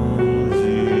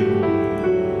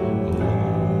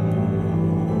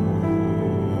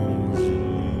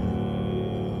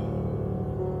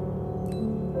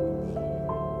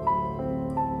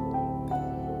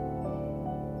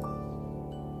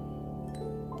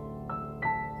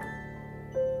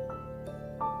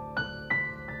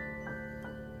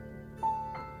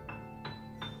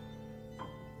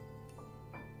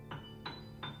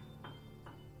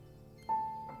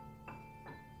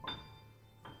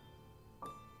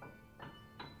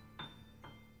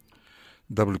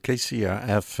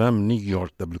 WKCA FM New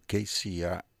York,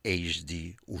 WKCA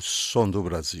HD, o som do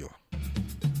Brasil.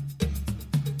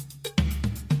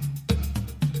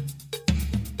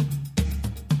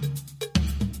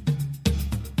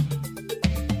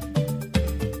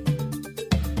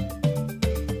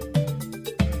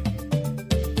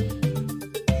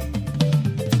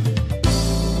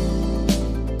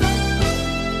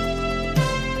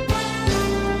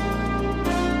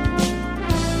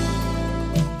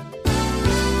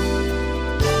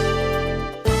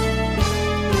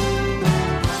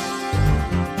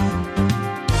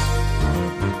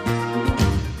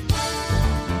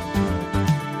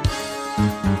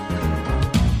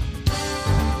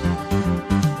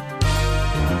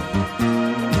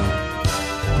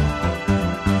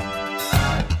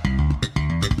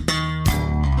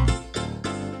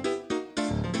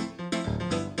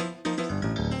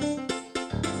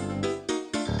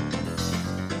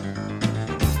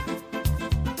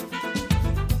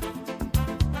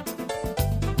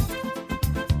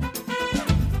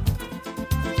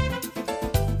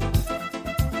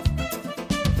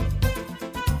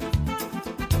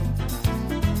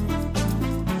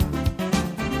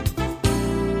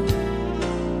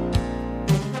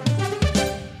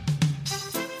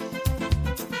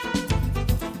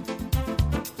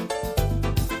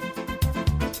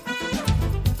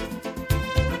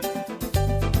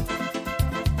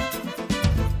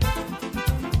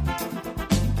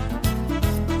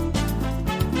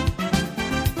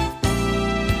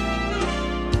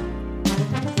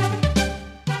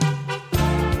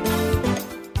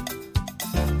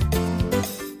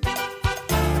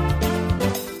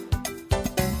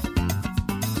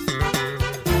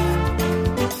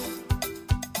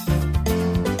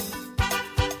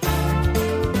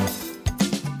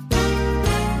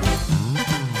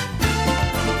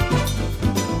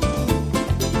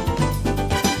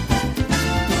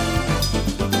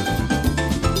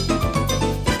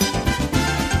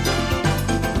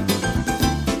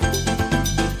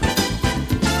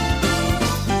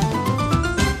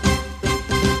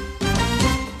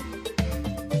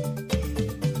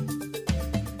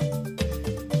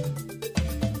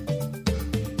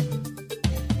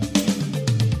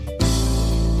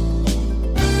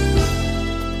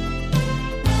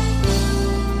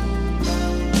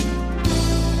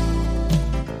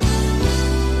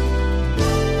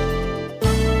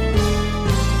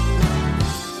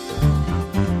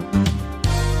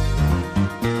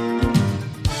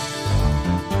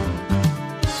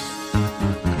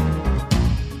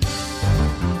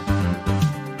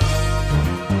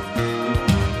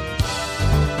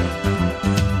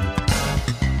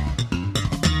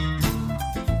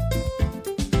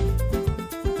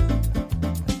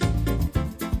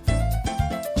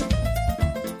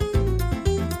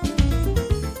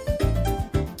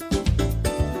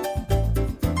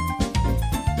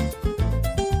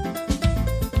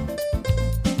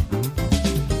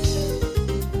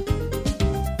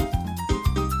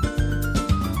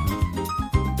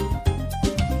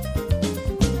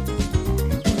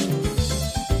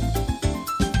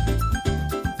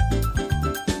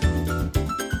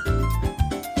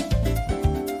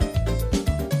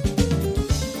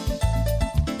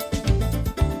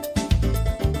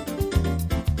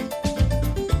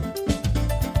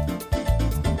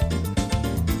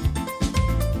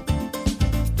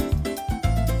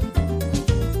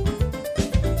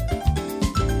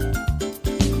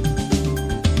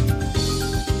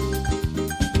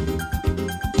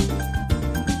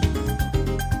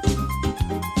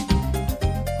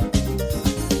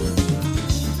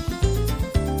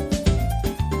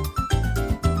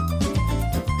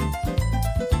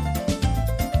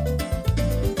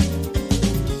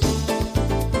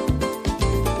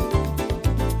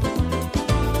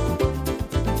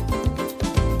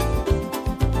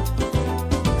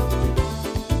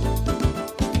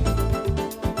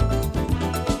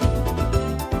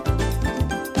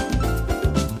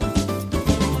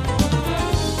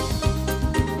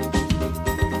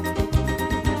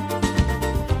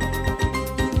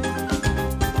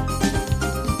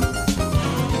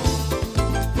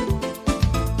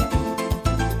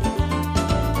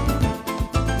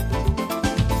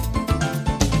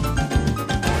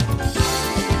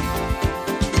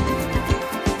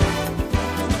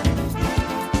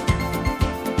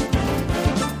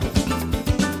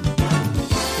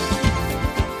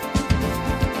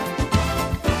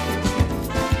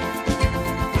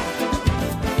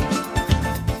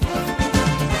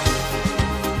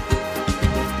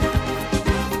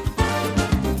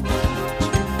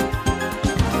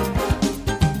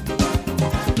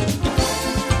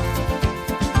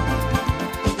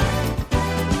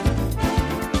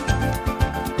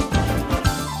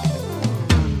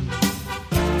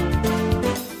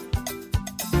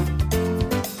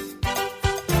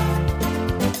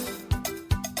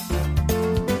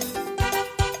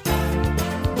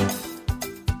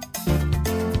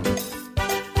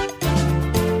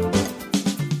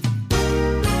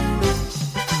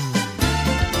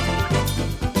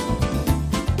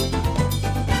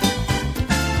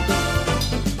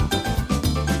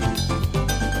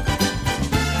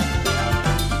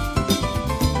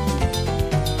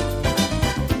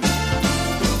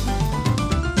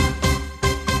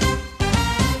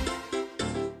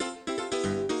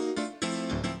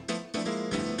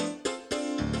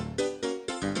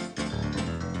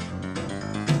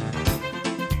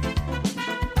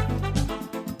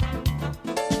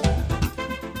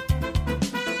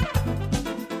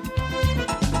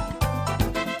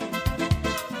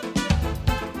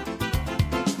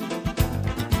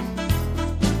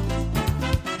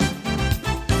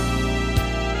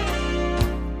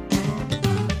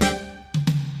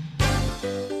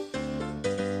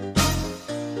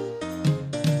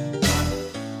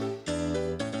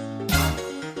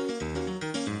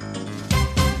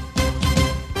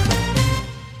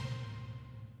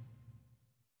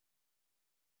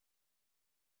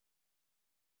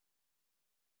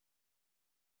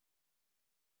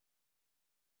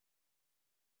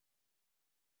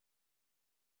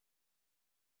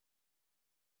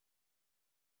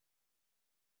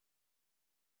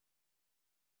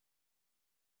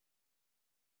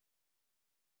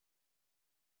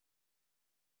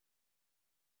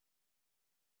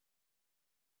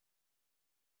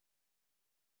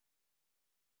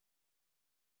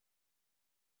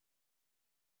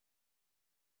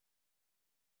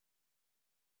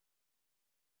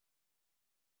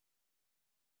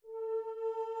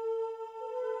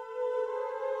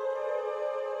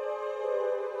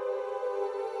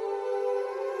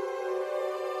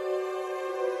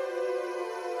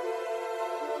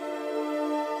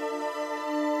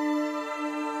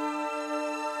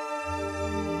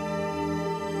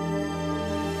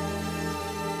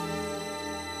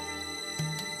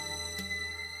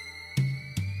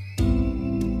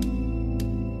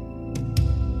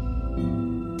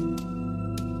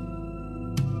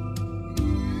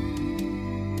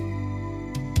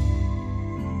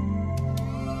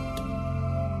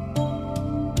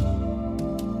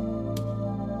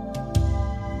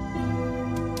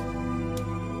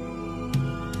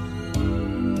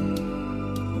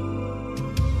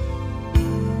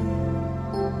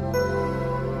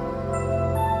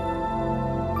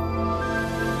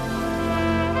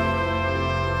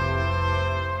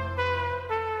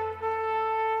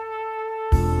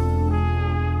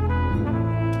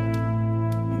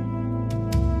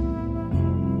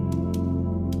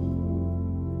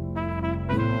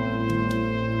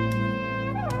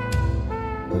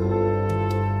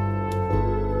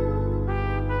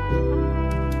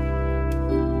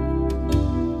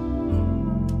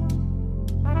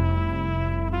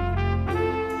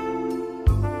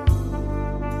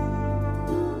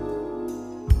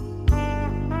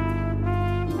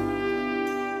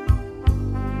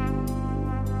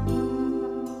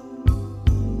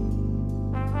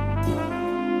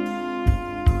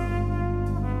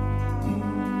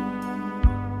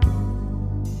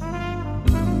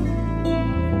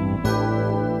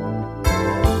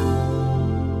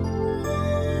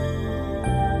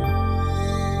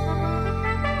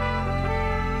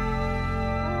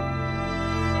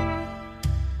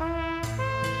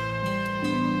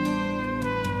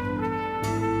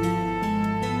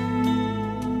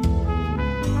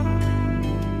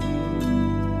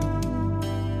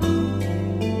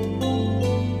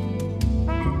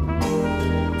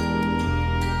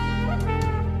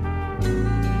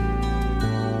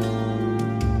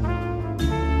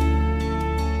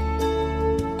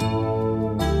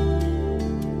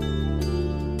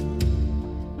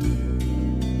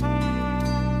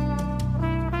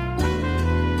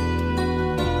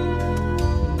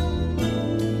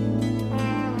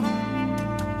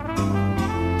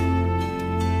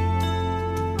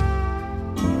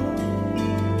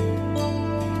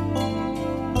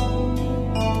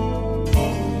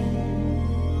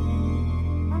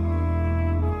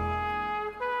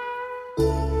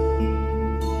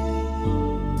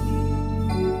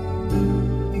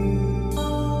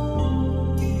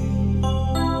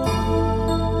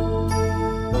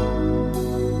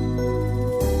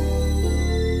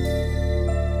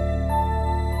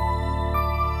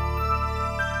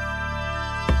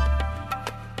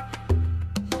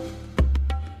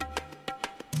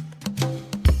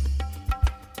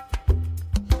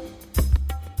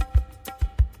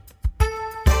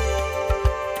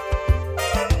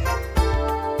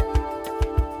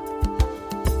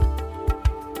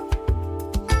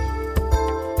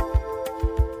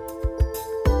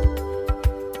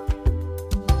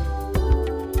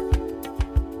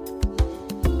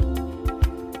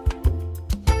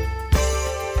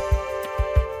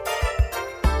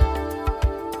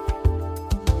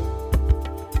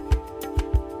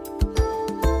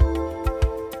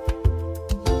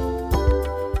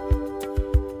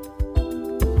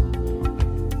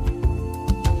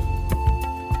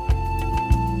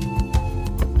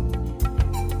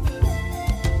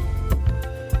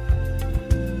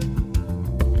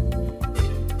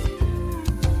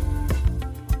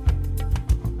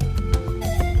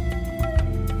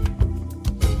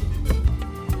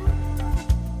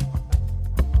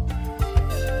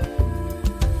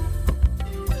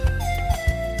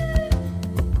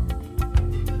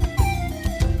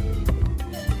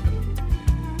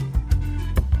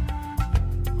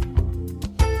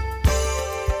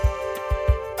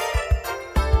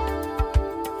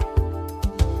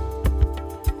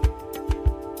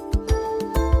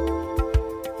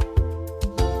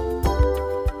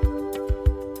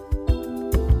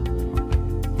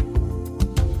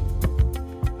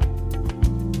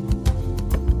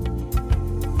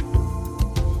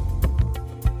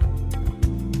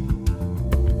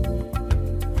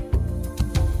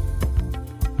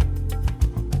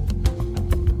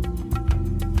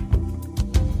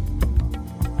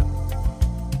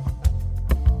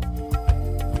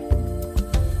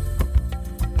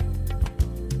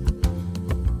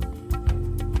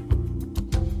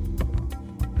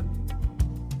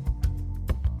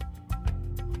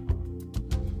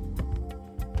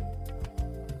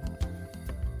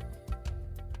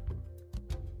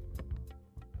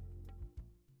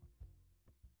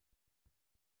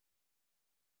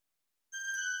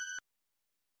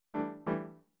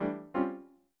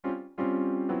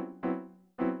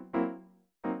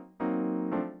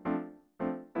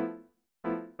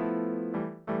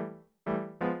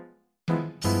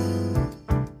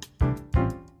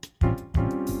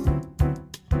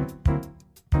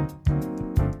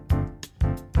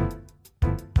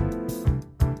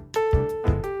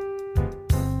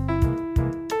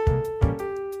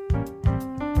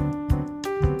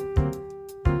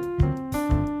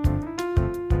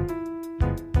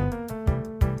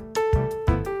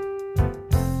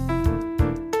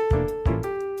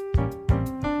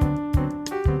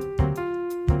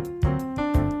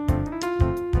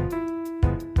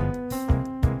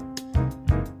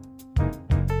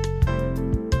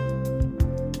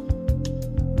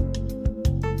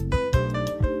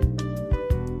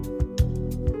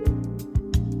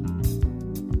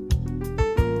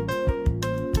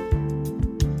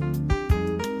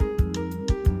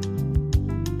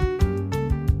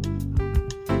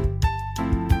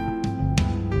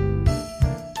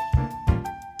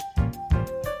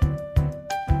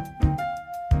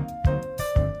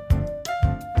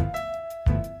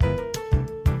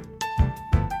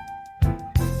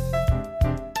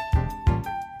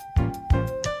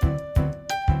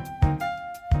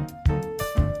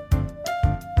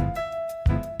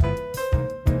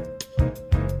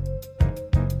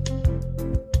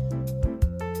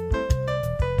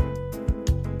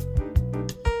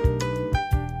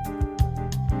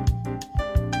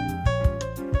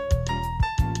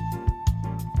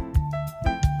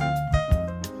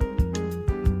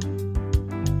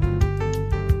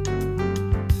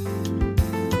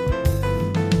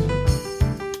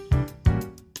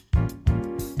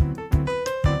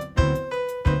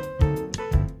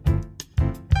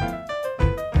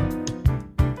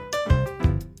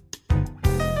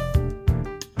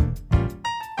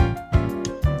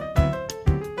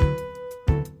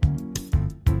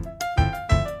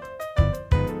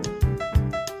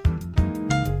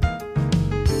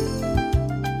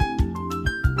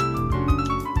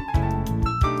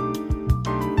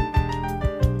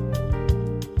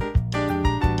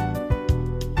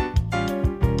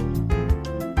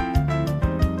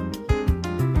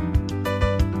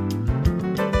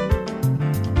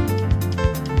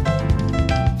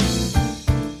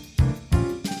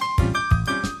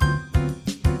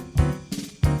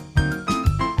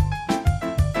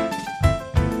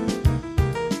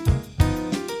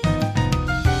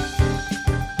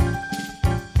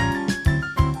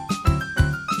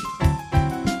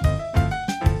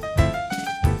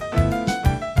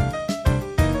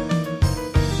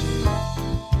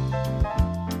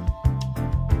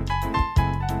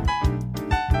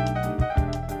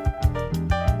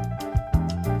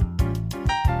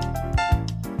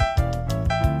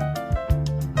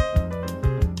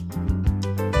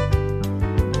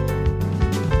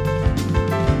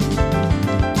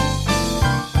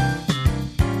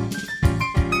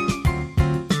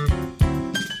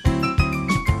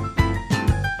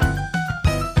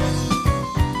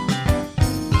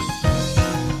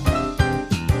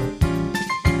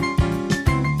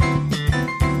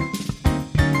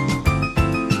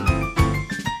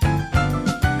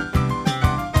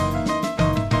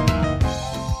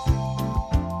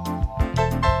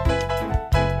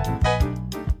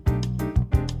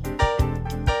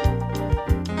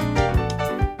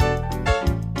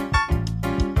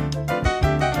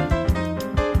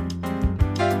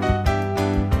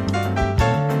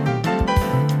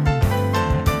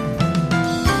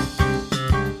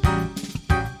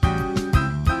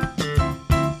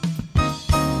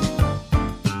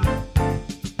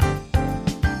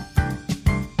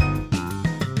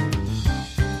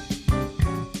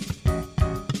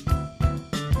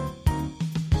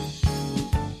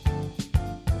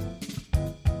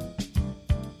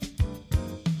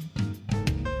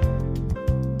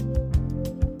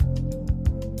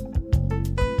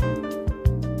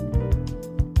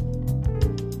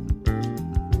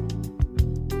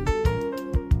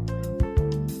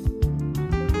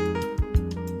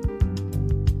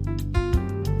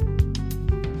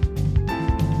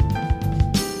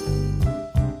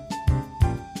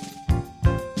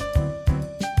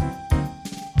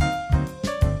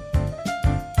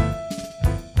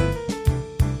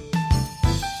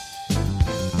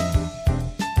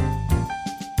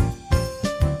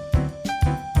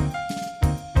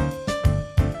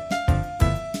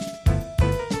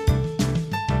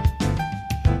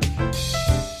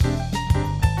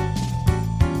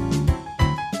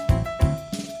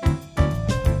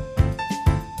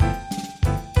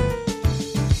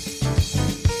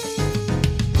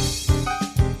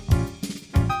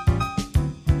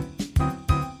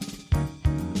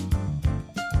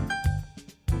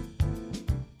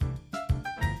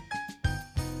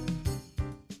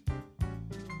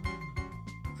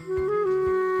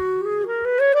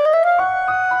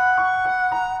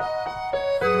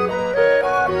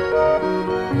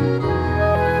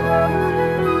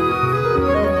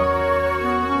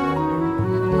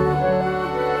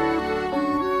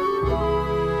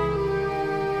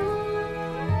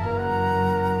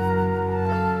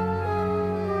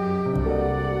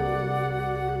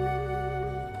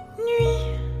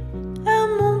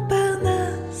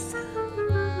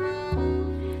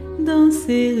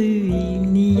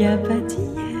 a pas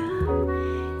d'hier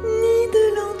ni de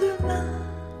lendemain.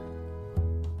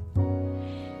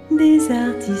 Des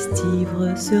artistes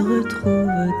ivres se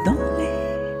retrouvent dans les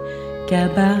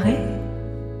cabarets,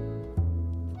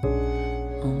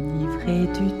 enivrés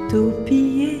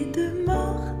d'utopie et de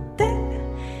mortelles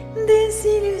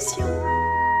désillusions.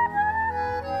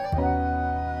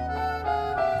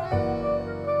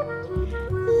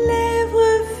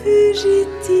 Lèvres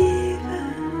fugitives,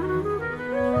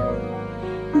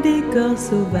 décors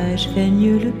sauvages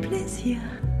feignent le plaisir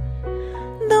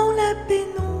dans la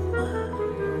pénombre.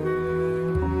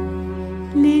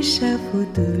 L'échafaud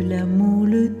de l'amour,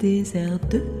 le désert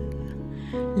de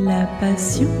la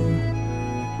passion.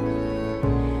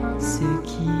 Ce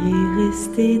qui est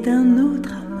resté d'un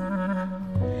autre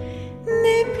amour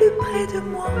n'est plus près de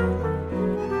moi.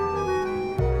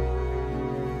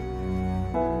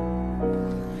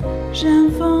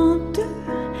 J'invente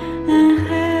un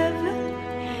rêve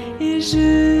et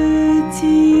je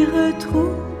t'y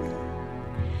retrouve.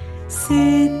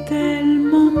 C'est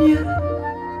tellement mieux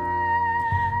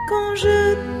quand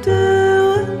je te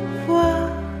revois.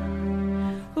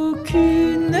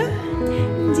 Aucune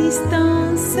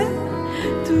distance,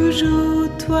 toujours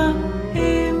toi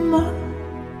et moi,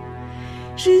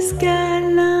 jusqu'à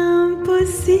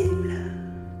l'impossible.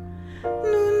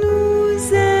 Nous nous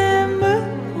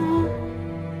aimerons.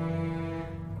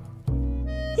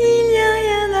 Il n'y a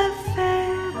rien à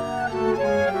faire.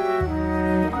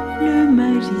 Le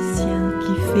magicien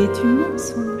qui fait du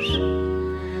mensonge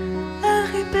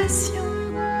art et passion.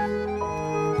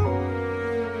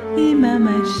 Et ma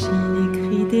machine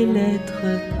écrit des lettres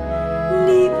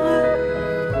libres,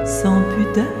 sans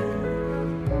pudeur,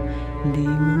 des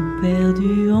mots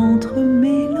perdus entre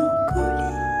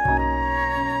mélancolie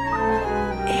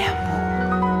et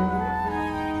amour.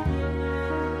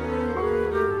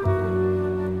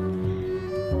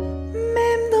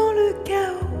 Même dans le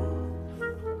chaos,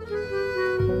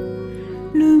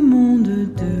 le monde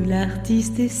de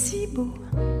l'artiste est si beau,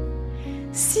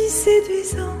 si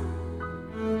séduisant.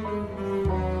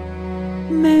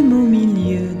 Même au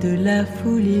milieu de la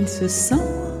foule, il se sent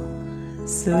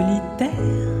solitaire.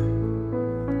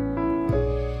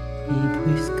 Et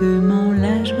brusquement,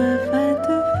 la joie va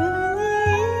devenir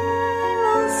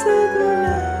immense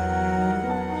douleur.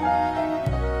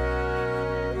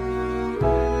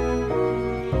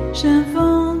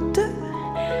 J'invente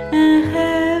un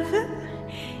rêve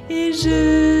et je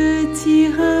t'y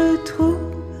retrouve.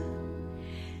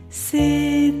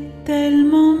 C'est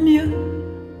tellement mieux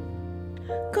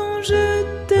quand je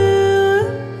te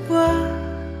revois.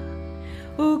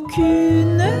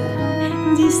 Aucune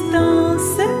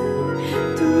distance,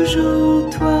 toujours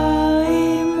toi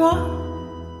et moi,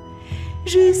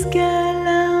 jusqu'à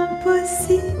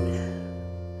l'impossible.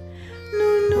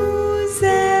 Nous nous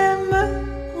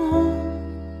aimerons.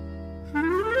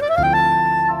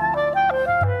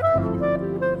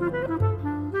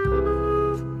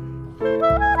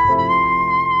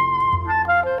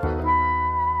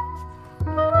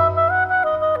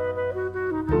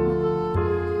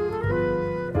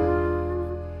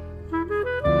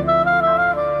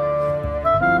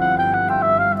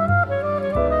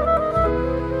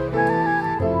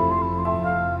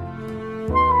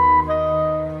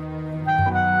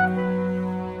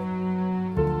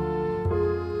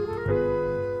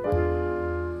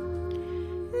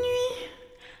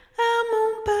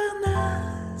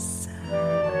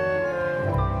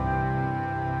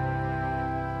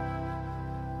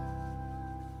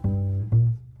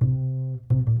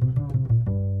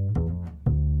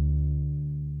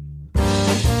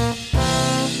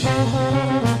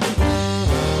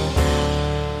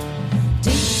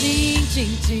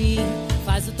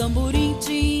 Faz o tamborim,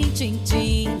 tim, tim,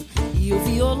 tim, e o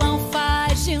violão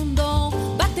faz tim-dom,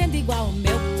 batendo igual o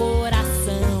meu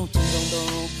coração,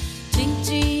 tim-dom-dom. Tim,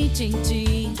 tim, tim,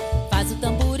 tim, faz o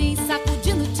tamborim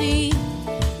sacudindo tim,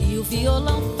 e o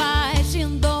violão faz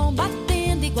tim-dom,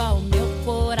 batendo igual o meu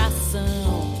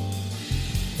coração.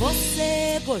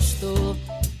 Você gostou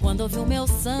quando ouviu meu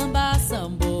samba,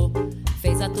 sambô,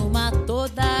 fez a turma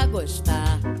toda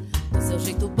gostar do seu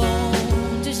jeito bom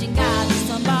de gingar, de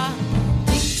sambar.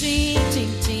 Tim, tim,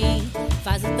 tim,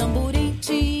 faz o tamborim,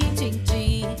 tim, tim,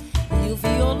 tim, e o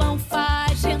violão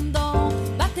faz tim-dom,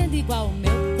 batendo igual o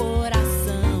meu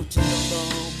coração,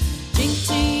 tim-dom. Tim,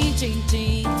 tim, tim,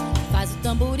 tim, faz o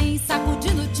tamborim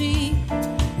sacudindo tim,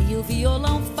 e o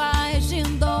violão faz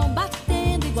tim-dom,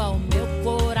 batendo igual o meu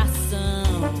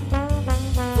coração.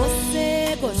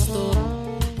 Você gostou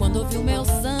quando ouviu meu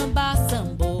samba,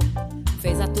 sambô,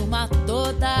 fez a turma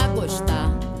toda gostar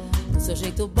do seu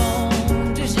jeito bom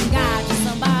de gingar, de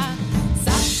sambar.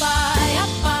 Sapaia,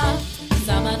 pá,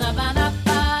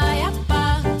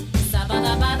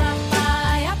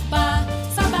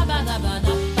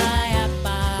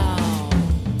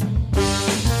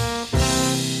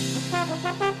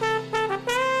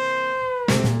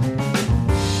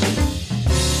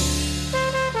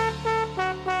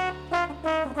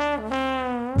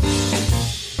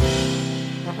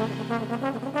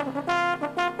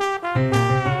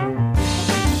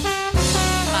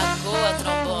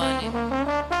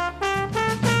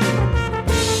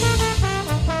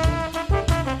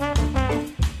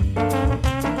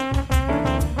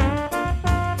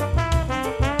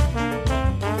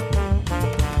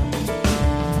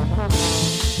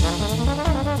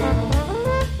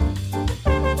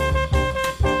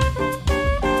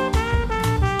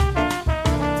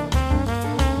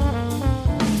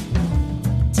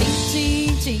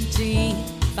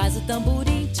 o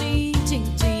tamborim, tim, tim,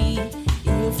 tim, e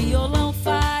o violão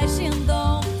faz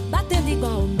din-dom, batendo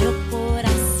igual o meu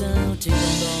coração.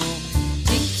 Tim-dom,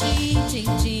 tim, tim, tim,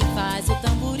 tim, faz o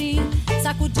tamborim,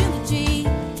 sacudindo tim,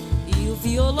 e o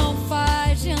violão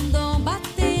faz din-dom,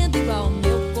 batendo igual o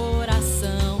meu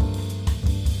coração.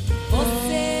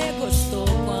 Você gostou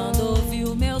quando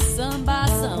ouviu meu samba,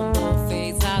 samba,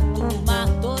 fez a turma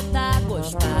toda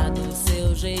gostar do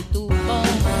seu jeito bom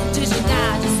de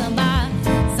gingar, de sambar.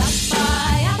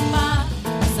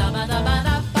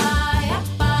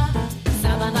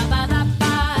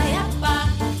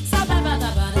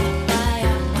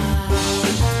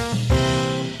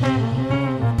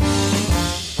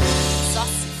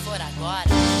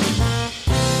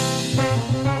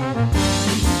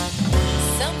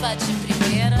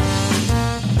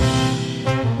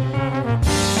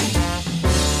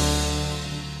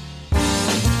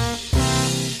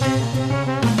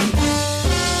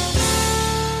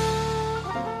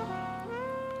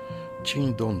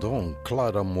 Tim Dondon,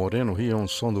 Clara Moreno, Rio, um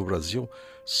som do Brasil,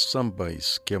 samba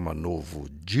esquema novo,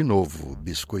 de novo,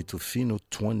 Biscoito Fino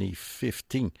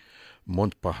 2015,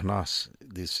 Montparnasse,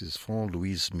 this is from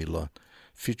Luis Milan,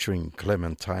 featuring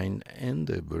Clementine and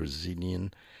the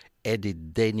Brazilian Eddie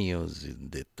Daniels, in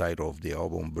the title of the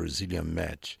album Brazilian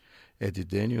Match. Eddie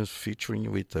Daniels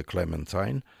featuring with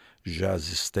Clementine, Jazz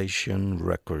Station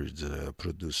Records,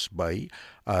 produced by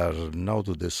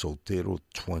Arnaldo de Solteiro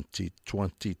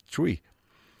 2023.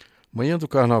 Manhã do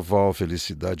Carnaval,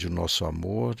 Felicidade, Nosso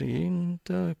Amor, and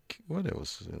what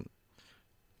else?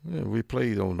 We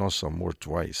played O Nosso Amor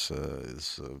twice,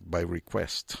 by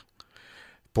request.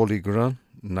 Polygram,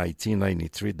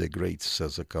 1993, The Great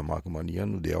César Camargo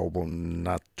Mariano, the album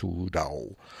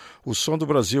Natural. O Som do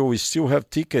Brasil, we still have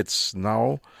tickets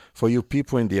now for you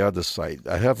people in the other side.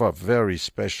 I have a very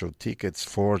special tickets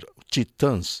for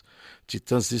Titãs.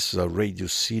 Titãs, this is a Radio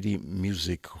City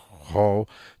Music Hall.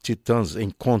 Titãs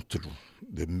Encontro,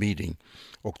 the meeting,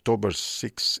 October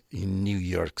 6th in New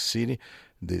York City.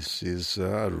 This is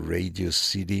Radio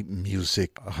City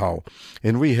Music Hall.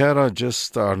 And we had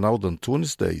just Arnaldo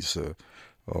Antunes, that is,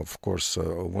 of course,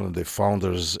 one of the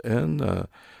founders, and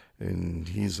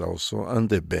he's also on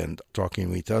the band talking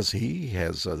with us. He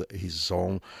has his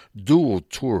own duo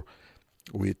tour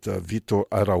with Vitor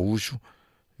Araújo,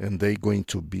 and they're going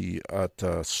to be at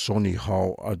Sony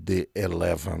Hall at the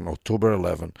October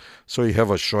 11. So you have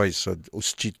a choice.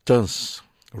 Os Titãs.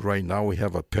 Right now we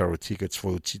have a pair of tickets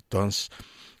for Titãs,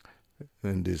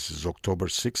 and this is October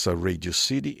 6th at Radio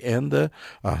City, and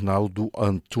Arnaldo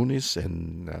Antunes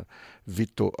and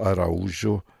Vitor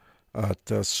Araújo at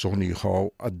Sony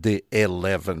Hall at the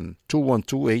 11.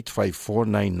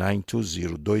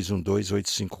 212-854-9920,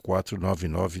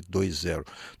 212-854-9920,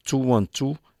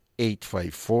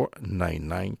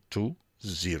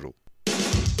 212-854-9920.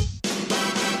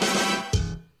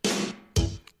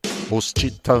 Os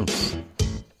Titãs.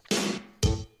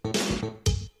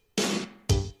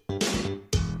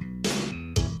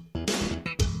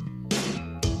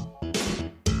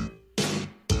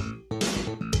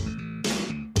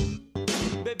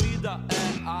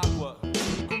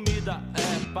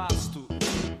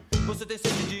 Você tem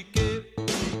sede de quê?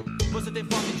 Você tem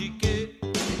fome de quê?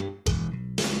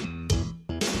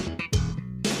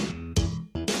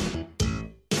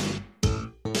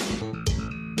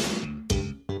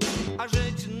 A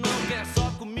gente não quer só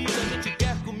comida, a gente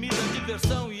quer comida,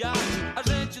 diversão e arte. A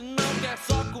gente não quer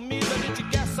só comida, a gente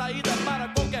quer saída para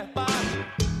qualquer parte.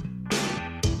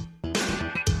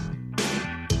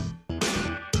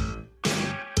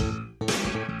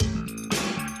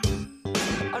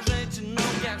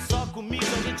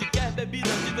 A gente quer bebida,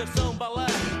 diversão, balé.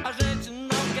 A gente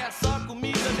não quer só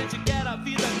comida, a gente quer a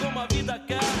vida como a vida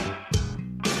quer.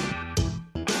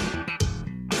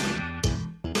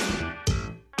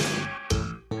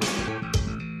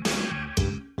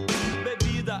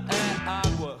 Bebida é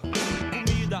água,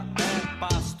 comida é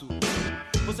pasto.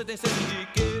 Você tem sede de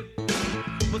quê?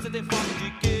 Você tem fome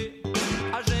de quê?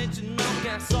 A gente não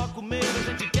quer só comer, a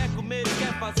gente quer comer e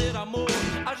quer fazer amor.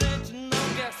 A gente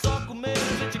não quer só comer,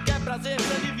 a gente quer prazer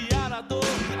pra aliviar a dor.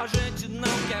 A gente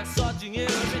não quer só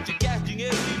dinheiro, a gente quer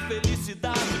dinheiro e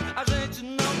felicidade. A gente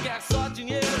não quer só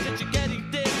dinheiro, a gente quer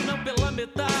inteiro e não pela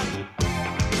metade.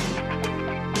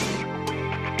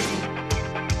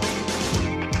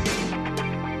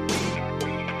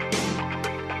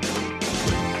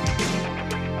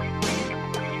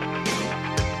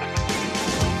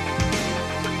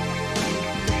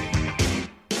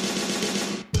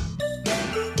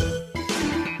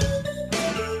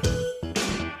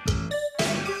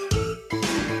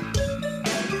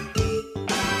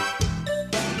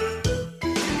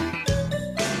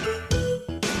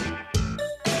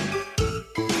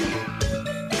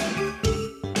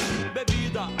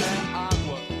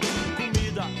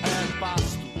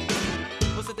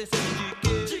 tem sede de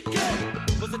quê? De quê?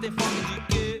 Você tem fome de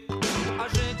quê? A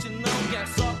gente não quer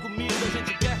só comida, a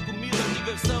gente quer comida,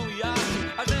 diversão e arte.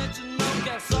 A gente não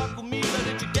quer só comida, a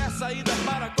gente quer saída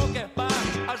para qualquer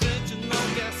parte. A gente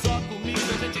não quer só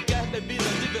comida, a gente quer bebida,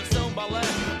 diversão, balé.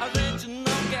 A gente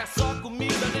não quer só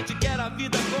comida, a gente quer a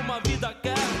vida como a vida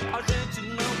quer. A gente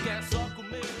não quer só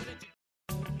comer, a gente...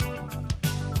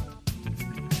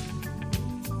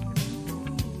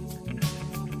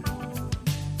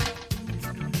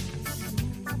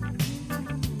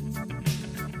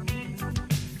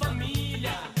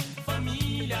 Família,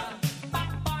 família,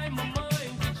 papai,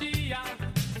 mamãe, titia.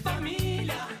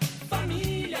 Família,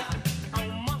 família,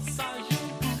 almoça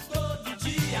junto todo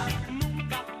dia.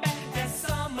 Nunca perde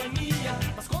essa mania.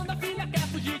 Mas quando a filha quer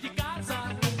fugir de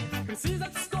casa, precisa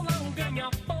descolar um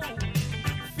ganha-pão.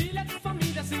 Filha de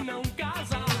família se não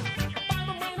casa, papai e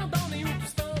mamãe não dão nenhum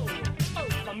tostão.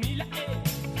 Oh, família,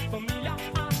 família,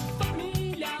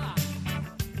 família.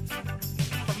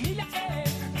 Família,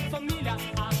 família,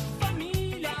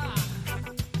 família.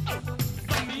 Oh,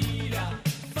 família,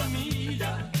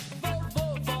 família, vovô,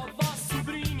 vovó,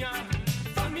 sobrinha.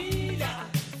 Família,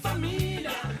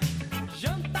 família,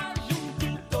 janta junto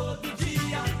todo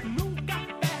dia. Nunca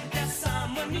perde essa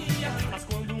mania. Mas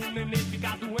quando um nenê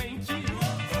fica doente,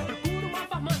 procura uma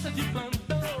farmácia de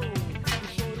plantão. O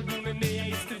choro do nenê é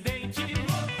estridente,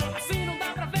 assim não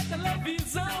dá pra ver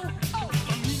televisão. Oh,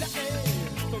 família,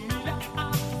 família,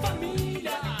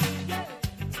 família.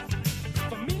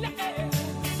 Família,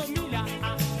 família,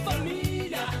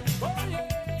 família. Oh, yeah,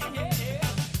 yeah.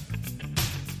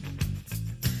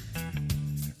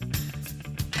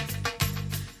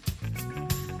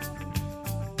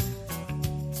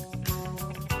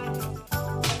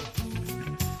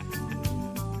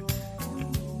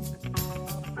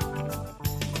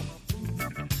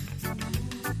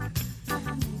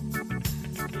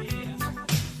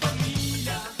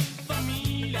 Família,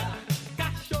 família,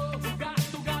 cachorro,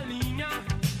 gato, galinha.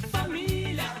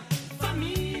 Família,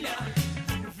 família,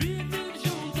 vive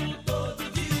junto todo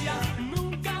dia.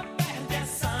 Nunca perde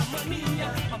essa mania.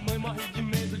 A mãe morre de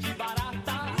medo de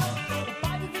barata, o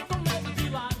pai vive com medo de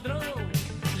ladrão.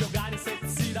 Jogar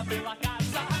inseticida pela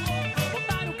casa,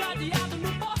 botar um cadeado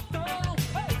no portão.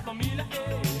 Ei, família,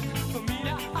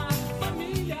 família,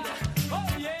 família. Oh,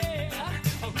 yeah.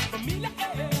 Oh, família,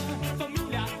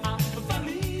 família,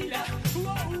 família.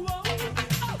 Uou, uou.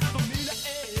 Oh, família,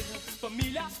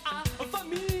 família,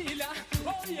 família.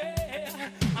 Oh, yeah.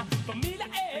 Família,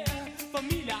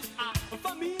 família,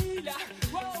 família.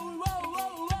 Uou, uou,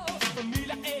 uou, uou.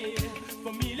 Família,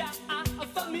 família,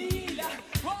 família.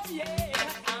 Oh, yeah.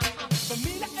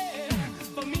 Família,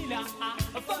 família,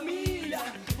 família.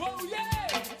 Oh, yeah.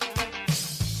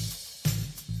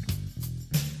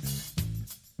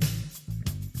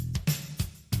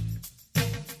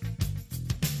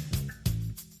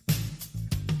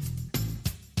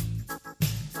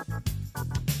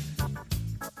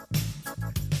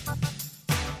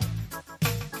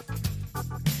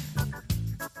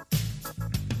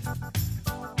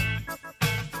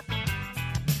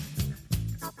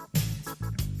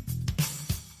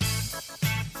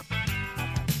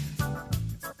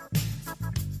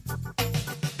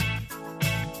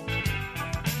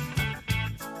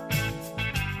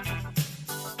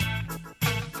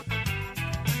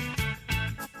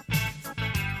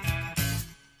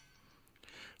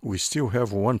 We still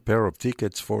have one pair of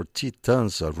tickets for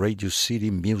Titans at Radio City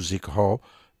Music Hall.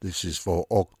 This is for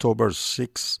October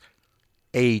 6,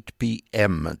 8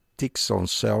 p.m. Tickets on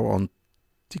sale on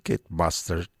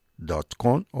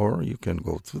Ticketmaster.com, or you can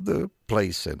go to the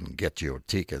place and get your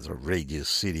tickets at Radio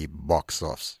City box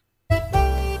office.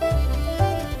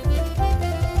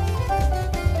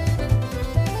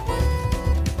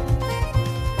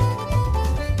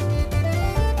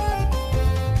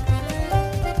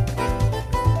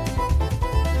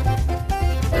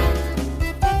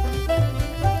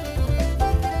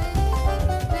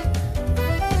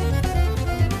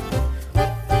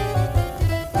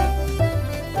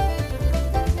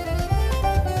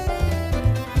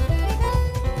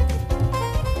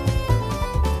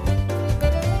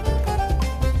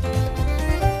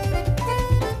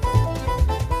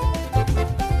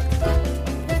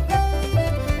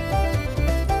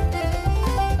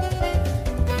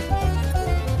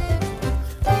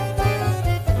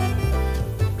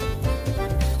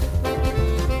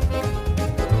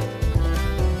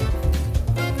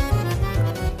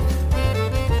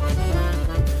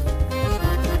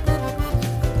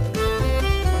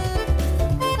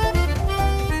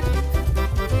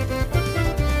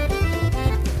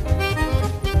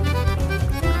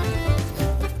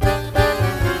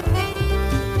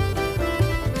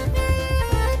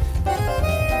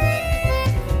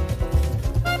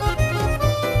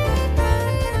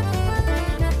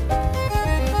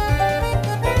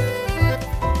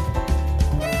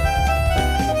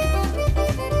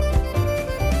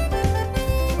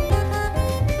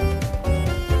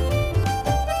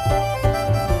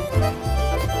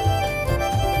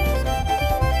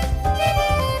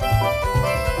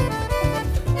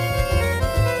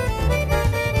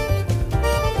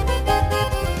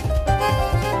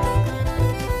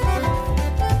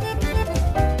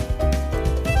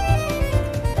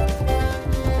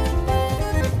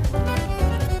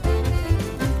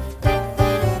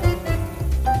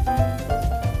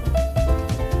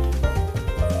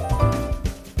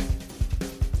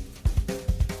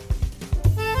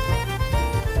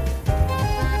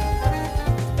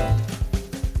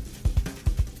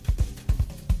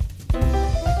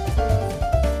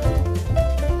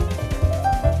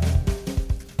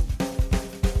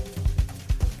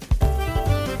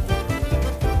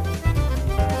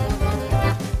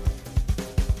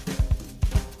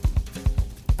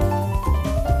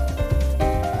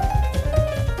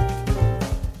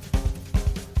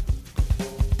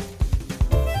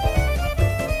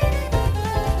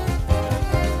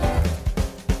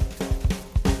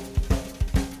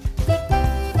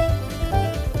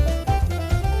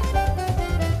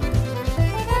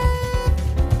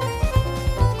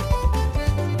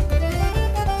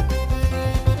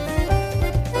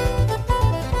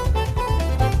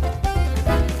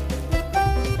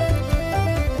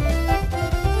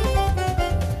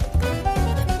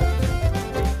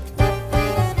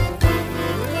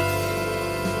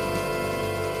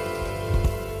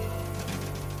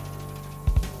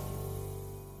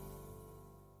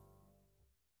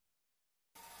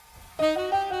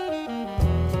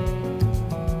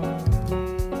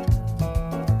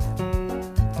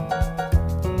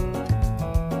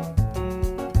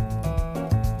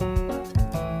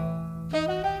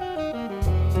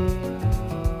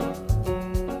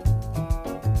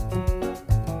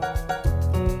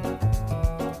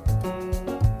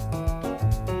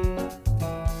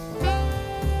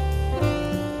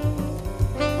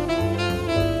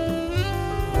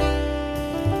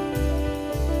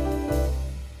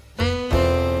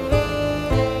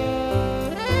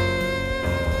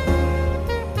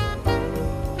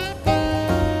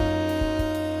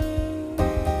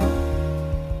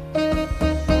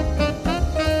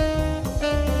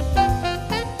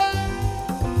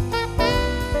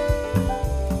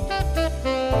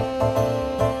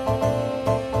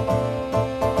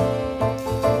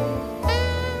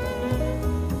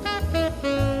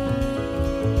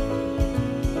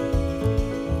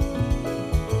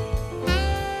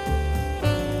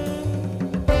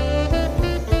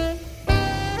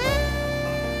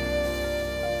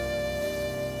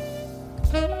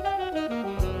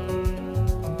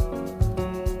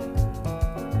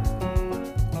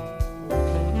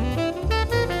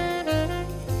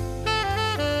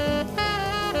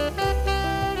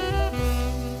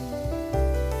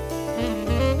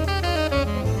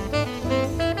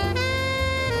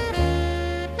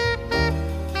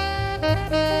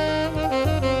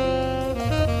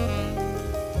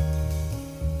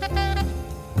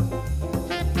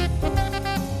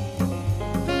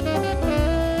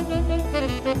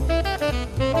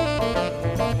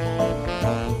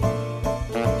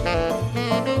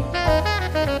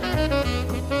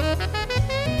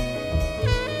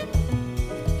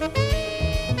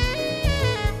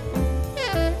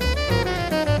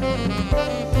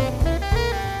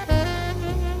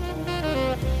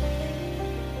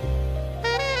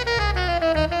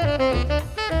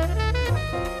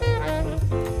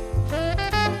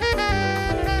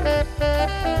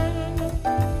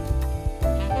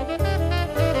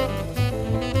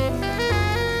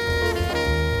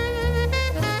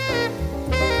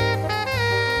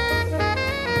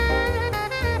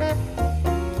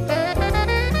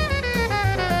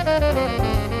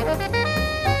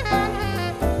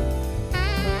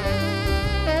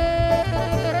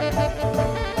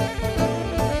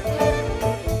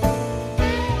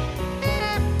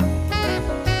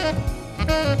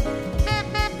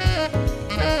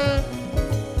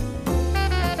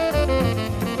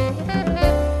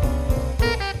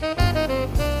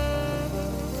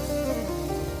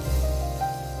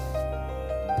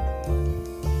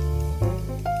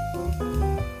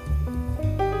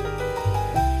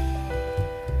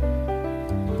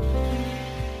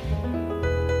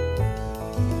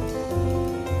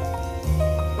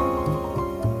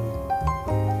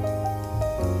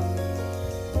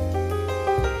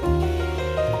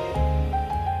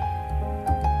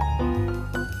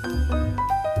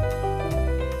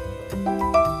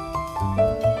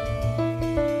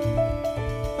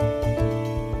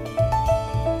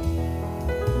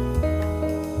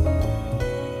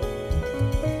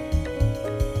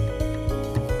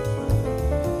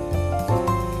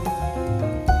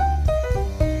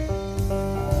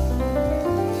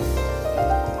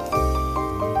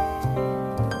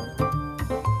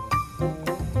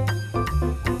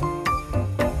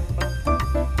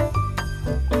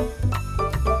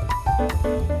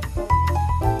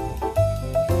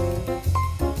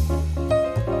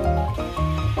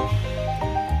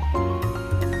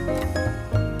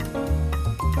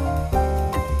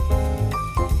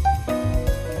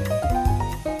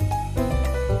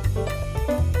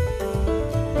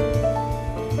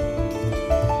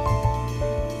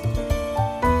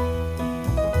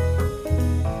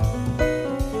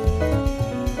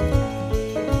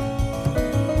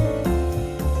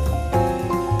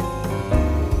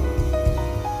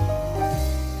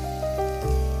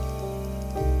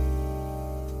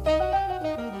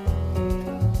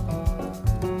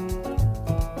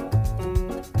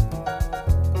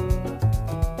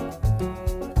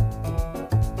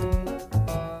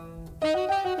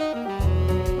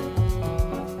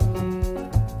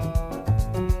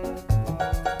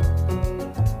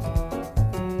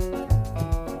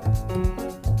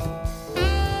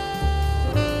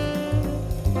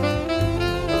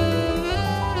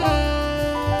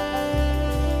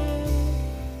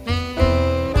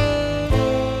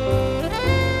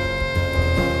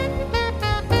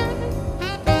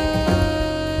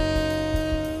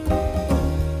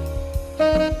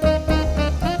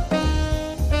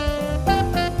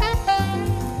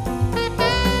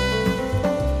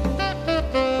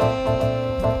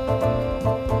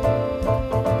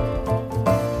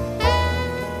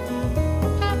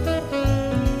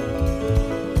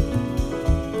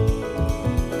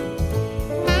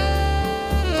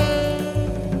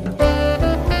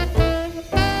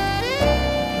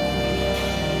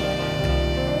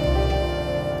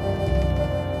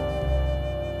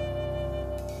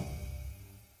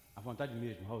 vontade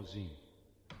mesmo, Raulzinho.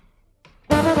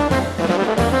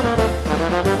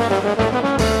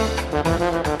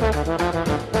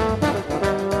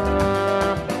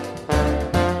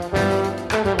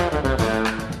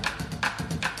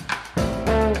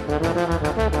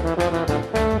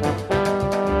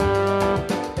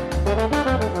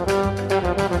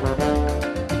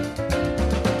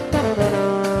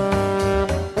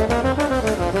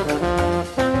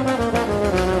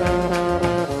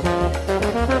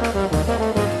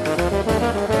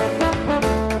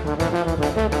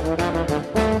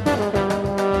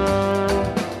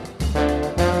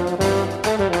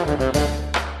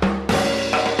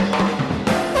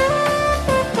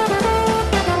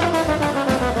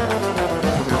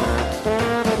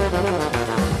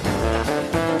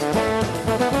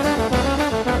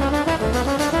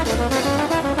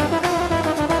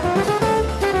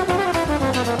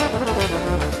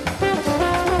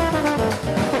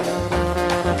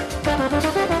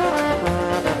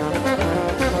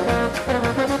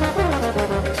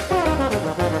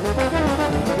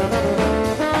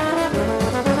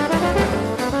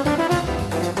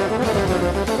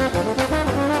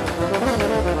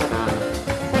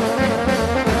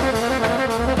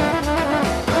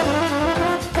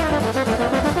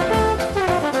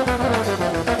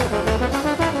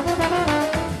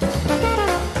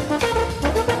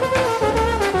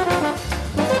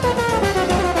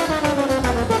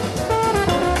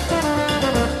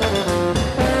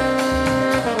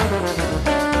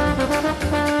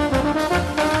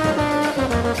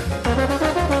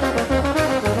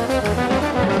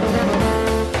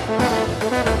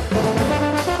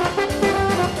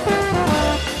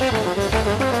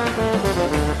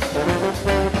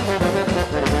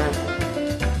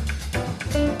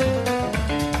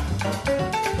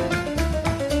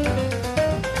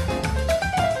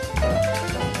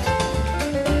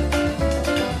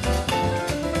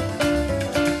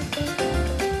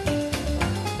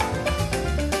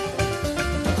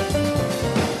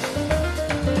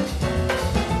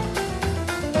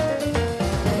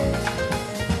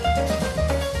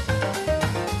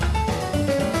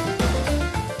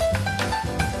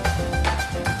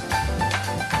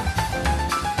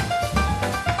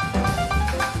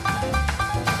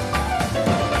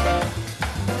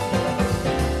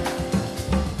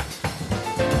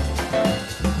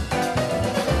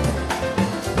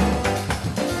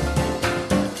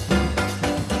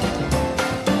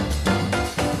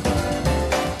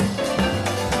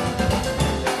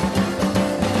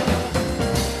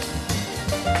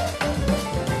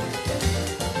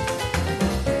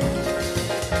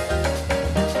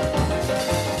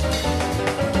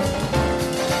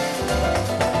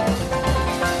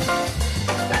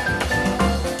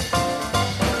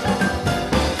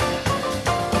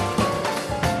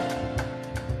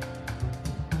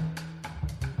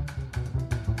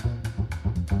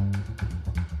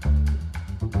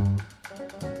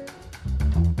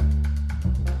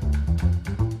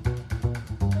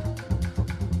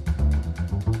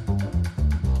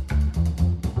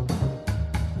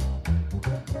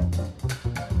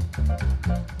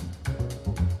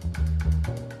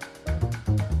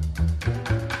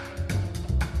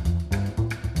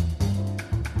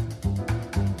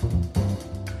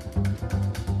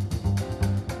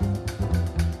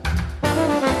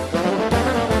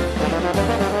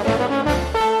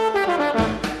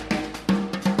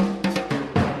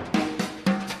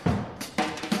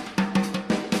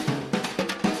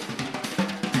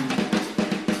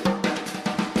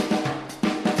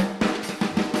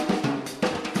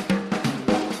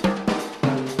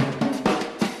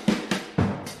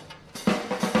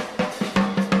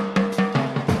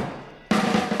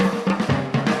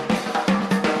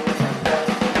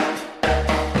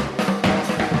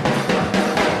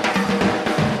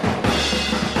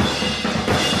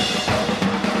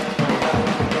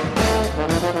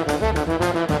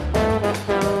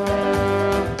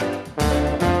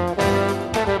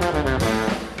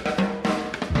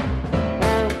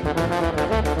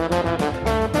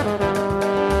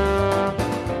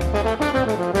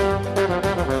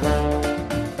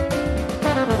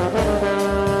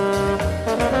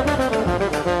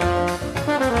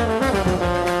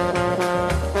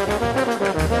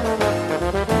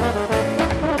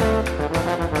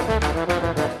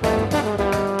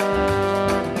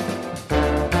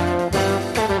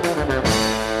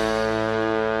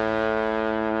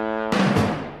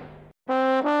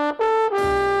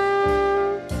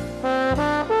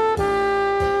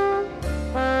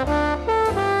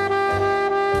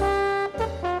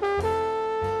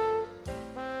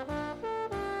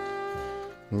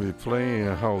 We're playing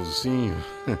Raulzinho.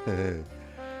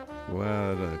 What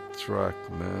a track,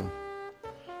 man.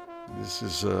 This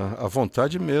is a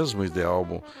vontade mesmo the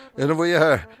album. And we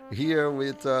are here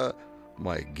with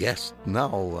my guest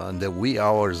now on the wee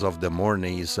hours of the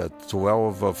morning. Is at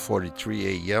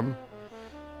 12:43 a.m.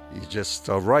 He just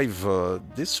arrived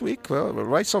this week,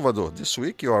 right, Salvador? This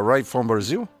week you arrived from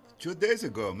Brazil? 2 days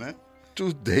ago, man.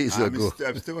 2 days ago.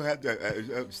 I still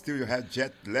had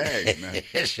jet lag, man.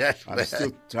 Jet I'm lag.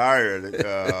 still tired.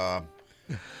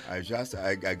 I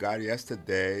got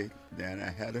yesterday. Then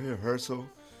I had a rehearsal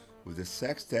with the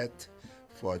sextet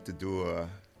to do a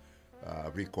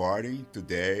recording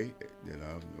today. You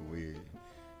know, we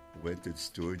went to the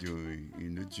studio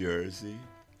in New Jersey.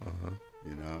 Uh-huh.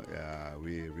 You know,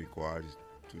 we recorded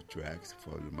 2 tracks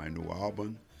for my new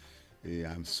album.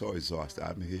 Yeah, I'm so exhausted.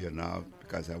 I'm here now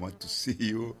because I want to see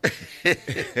you.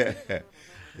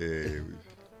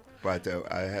 But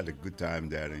I had a good time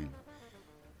there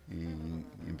in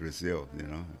Brazil. You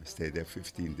know, I stayed there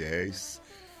 15 days.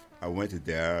 I went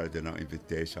there, you know,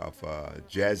 invitation of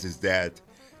Jazz is Dead.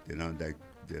 You know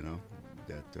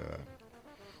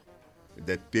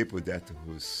that people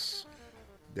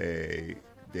they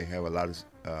have a lot of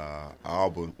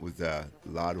album with a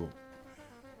lot of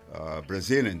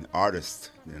Brazilian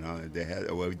artists. You know,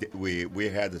 we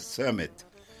had a summit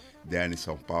there in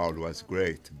São Paulo. It was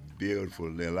great, beautiful,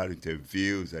 a lot of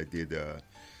interviews. I did a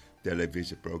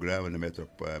television program in the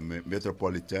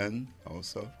Metropolitan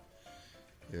also.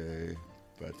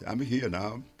 But I'm here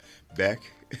now, back.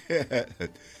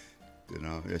 You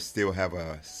know, I still have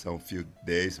some few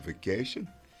days vacation.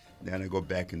 Then I go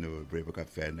back into River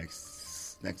Café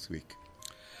next week.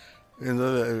 And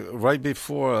right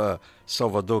before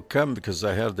Salvador came, because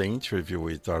I had the interview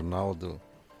with Arnaldo,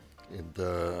 and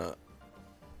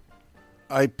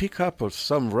I pick up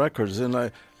some records, and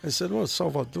I said, "Oh,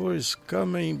 Salvador is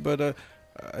coming," but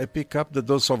I pick up the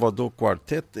Don Salvador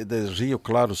Quartet, the Rio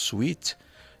Claro Suite,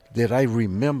 that I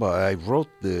remember. I wrote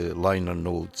the liner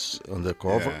notes on the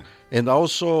cover, and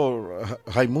also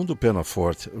Raimundo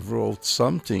Penaforte wrote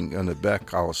something on the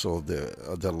back also of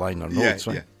the liner notes.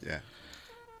 Right? Yeah.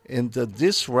 And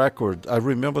this record, I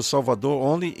remember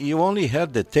Salvador you only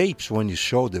had the tapes when you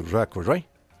showed the record, right?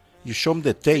 You showed them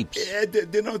the tapes. Yeah,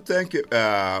 they don't think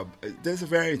that's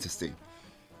very interesting.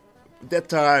 That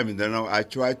time, you know, I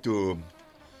tried to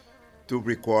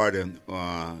record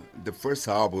the first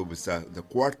album was the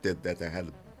quartet that I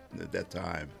had at that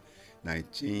time,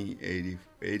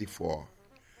 1984.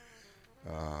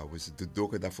 Was the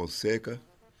Duca da Fonseca,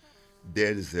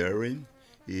 Dennis Erwin,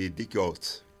 and Dick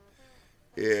Oates.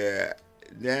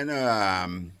 Then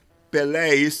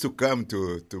Pelé used to come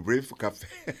to Riff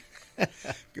Café.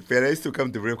 Pelé used to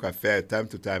come to Riff Café time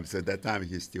to time. So that time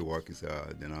he still works.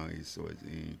 You know, he was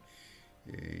in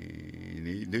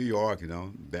New York. You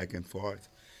know, back and forth.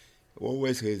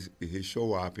 Always he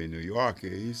show up in New York.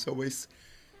 He's always,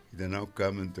 you know,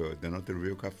 coming to the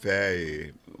Riff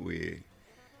Café. We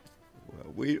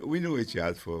knew each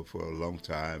other for a long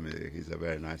time. He's a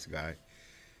very nice guy.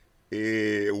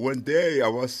 One day I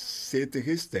was sitting at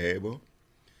his table.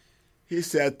 He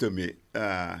said to me,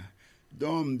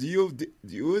 "Dom, you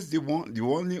was the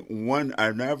only one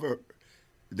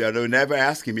that will never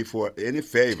ask me for any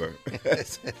favor."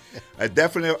 I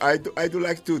do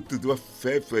like to do a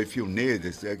favor if you need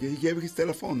it. He gave his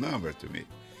telephone number to me.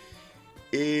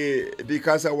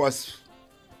 Because I was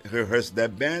rehearsed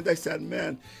that band, I said,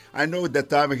 "Man, I know that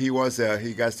time he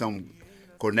got some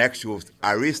connection with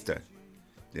Arista."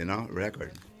 You know,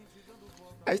 record.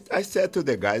 I said to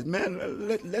the guys, "Man,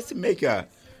 let's make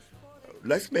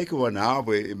one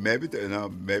album. Maybe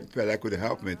Pelé could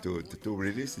help me to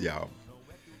release the album."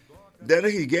 Then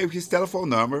he gave his telephone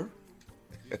number.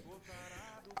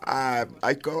 I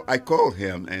called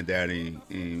him and there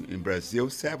in Brazil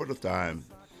several times.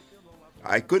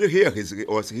 I couldn't hear his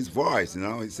voice. You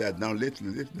know, he said, "Now lift,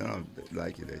 no,"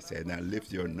 like they said, "Now lift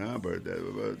your number.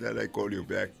 Then I call you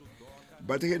back."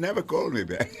 But he never called me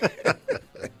back.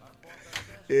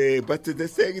 But the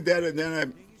thing that, and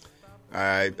then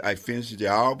I finished the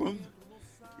album.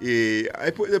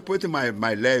 I put in my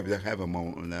label. I have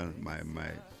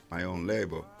my own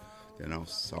label, you know,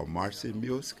 São Marcio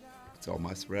Music, São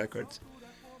Marcio Records.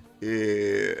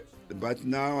 But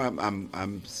now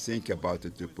I'm thinking about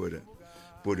it to put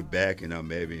it back, you know,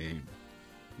 maybe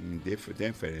in different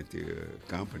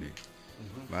company.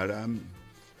 Mm-hmm. But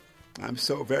I'm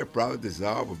so very proud of this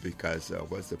album because it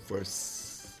was the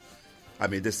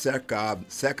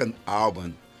second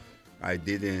album I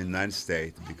did in the United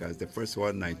States, because the first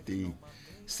one,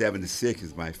 1976,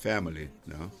 is My Family,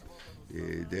 you know.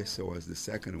 This was the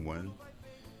second one.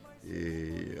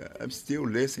 I'm still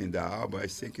listening to the album. I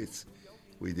think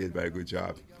we did a very good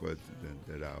job for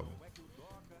that album.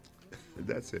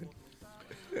 That's it.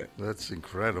 That's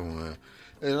incredible, man.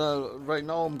 And right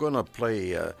now I'm gonna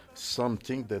play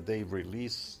something that they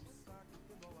released.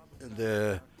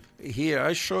 Here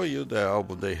I show you the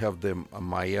album. They have the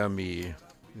Miami.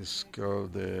 It's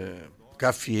called the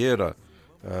Gafieira,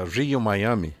 Rio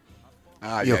Miami.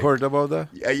 You heard about that?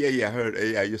 Yeah. I heard.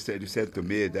 Yeah, you said to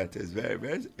me that is very,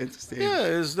 very interesting.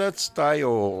 Yeah, it's that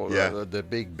style. The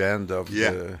big band of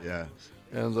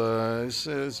and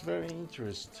it's very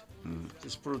interesting.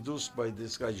 It's produced by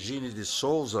this guy Gini de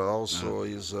Souza. Also,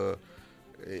 he's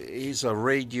a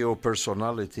radio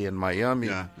personality in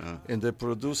Miami, and the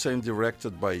producer and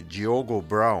directed by Diogo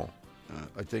Brown.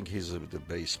 I think he's the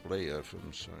bass player.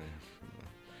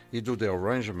 He do the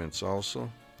arrangements also.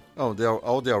 All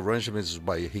the arrangements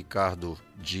by Ricardo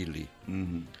Gili.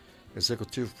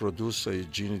 Executive producer is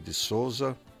Gini de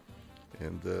Souza,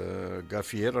 and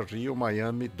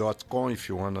GafieiraRioMiami.com if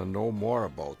you want to know more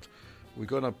about. We're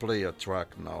going to play a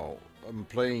track now. I'm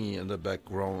playing in the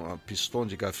background Pistão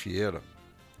de Gafieira.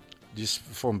 This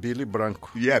from Billy Branco.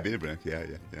 Yeah, Billy Branco,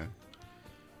 yeah.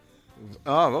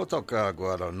 Vou tocar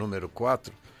agora o número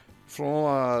 4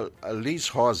 from Liz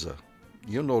Rosa.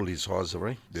 You know Liz Rosa,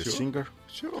 right? The singer?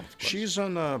 Sure. She's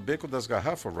on Beco das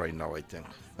Garrafas right now, I think.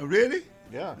 Oh, really?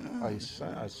 Yeah, I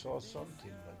saw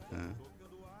something like that.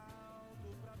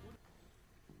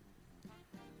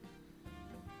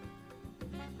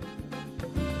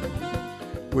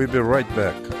 We'll be right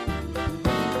back.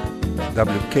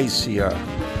 WKCR.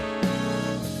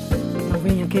 Não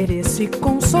venha querer se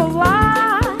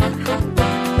consolar,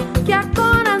 que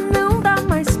agora não dá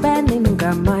mais pé, nem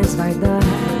nunca mais vai dar.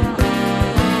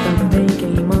 Também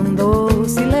quem mandou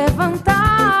se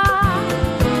levantar,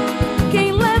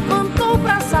 quem levantou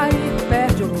pra sair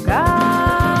perde o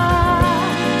lugar.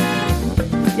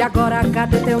 E agora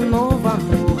cadê teu novo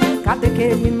amor? Cadê que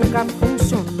ele nunca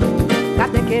funcionou?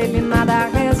 Cadê que ele nada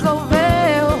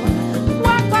resolveu?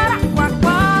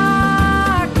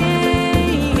 Quaquaraquaquá,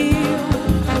 quem riu?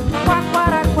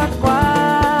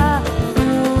 Quaquaraquaquá,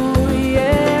 fui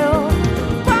eu.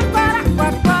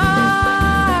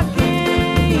 Quaquaraquaquá,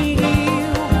 quem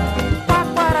riu?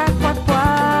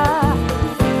 Quaquaraquaquá,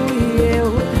 fui eu.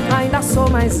 Ainda sou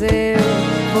mais eu,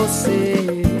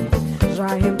 você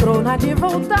já entrou na de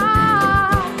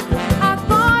voltar.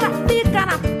 Agora fica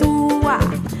na tua,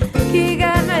 que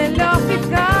é melhor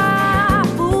ficar,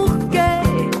 porque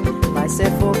vai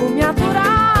ser fogo me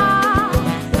aturar.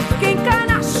 Quem cai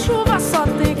na chuva só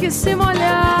tem que se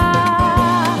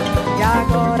molhar. E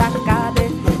agora cadê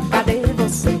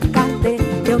você? Cadê?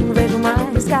 Eu não vejo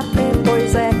mais, cadê?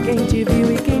 Pois é, quem te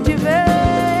viu e quem te vê.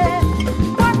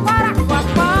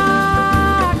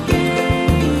 Quaquaraquaquá,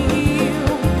 quem riu?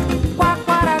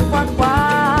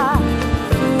 Quaquaraquaquá,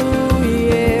 fui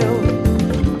eu.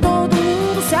 Todo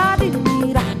mundo se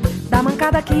admira da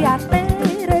mancada que a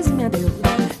Terezinha deu,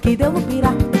 que deu no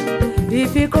pirá e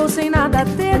ficou sem nada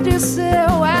ter de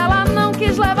seu. Ela não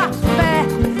quis levar fé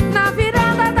na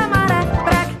virada da maré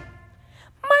breque.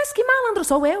 Mas que malandro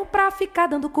sou eu pra ficar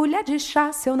dando colher de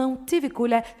chá? Se eu não tive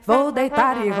colher, vou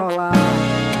deitar e rolar.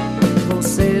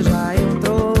 Você já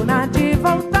entrou na de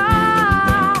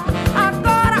voltar,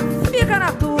 agora fica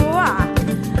na tua,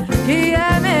 que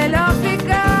é melhor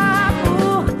ficar,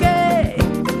 porque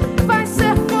vai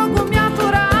ser fogo me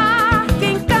aturar.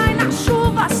 Quem cai na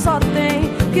chuva só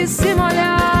tem que se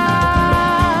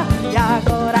molhar. E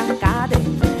agora cadê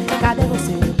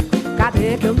você?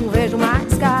 Cadê que eu não vejo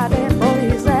mais? Cadê?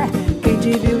 Pois é, quem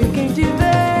te viu e quem te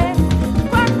vê.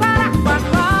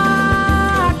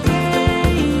 Quaquaraquaquá,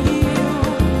 quem riu?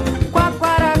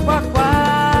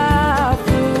 Quaquaraquaquá,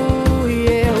 fui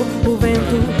eu. O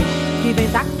vento que vem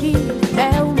daqui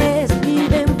é o mesmo que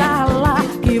venta lá,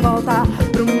 que volta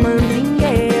pro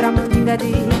mandingueiro, a mandinga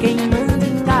de quem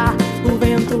mandinga. O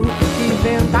vento que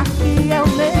venta aqui é o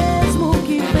mesmo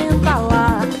que venta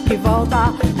lá, que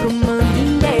volta pro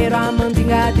mandingueiro, a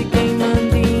mandinga de quem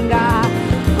mandinga.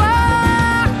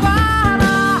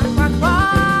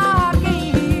 Quaquaraquaquá,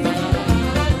 quem riu?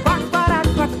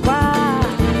 Quaquaraquaquá,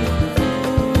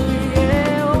 fui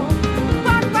eu.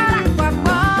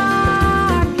 Quaquaraquaquá,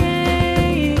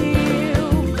 quem riu?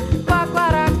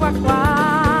 Quaquaraquaquá,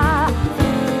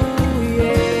 fui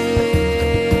eu.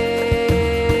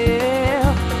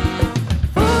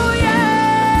 Fui eu.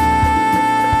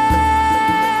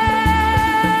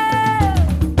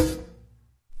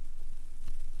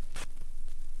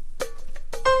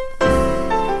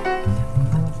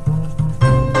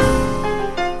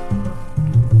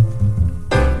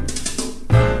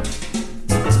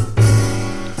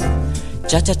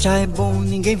 Tchá-tchá-tchá é bom,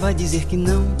 ninguém vai dizer que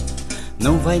não.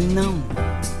 Não vai não.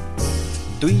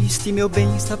 Twist, meu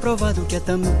bem, está provado que é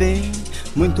também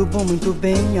muito bom, muito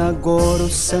bem. Agora o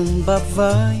samba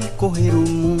vai correr o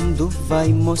mundo, vai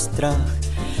mostrar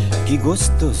que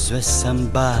gostoso é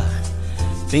sambar,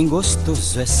 bem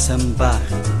gostoso é sambar.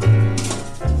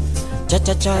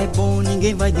 Tchá-tchá-tchá é bom,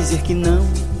 ninguém vai dizer que não.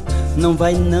 Não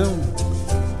vai não.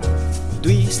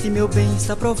 Twist, meu bem,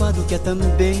 está provado que é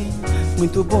também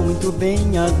muito bom, muito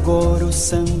bem. Agora o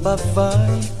samba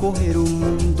vai correr o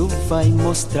mundo, vai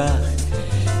mostrar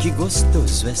que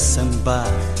gostoso é sambar,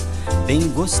 bem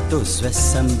gostoso é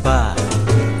sambar.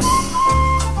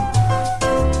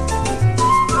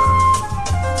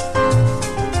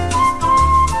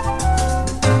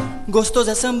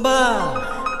 Gostoso é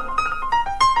sambar.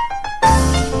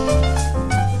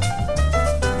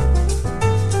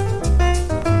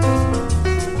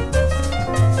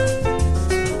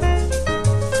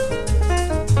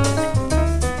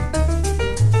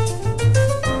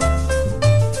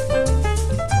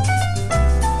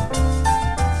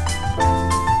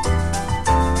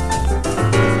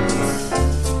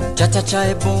 Tchá-tchá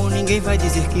é bom, ninguém vai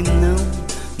dizer que não.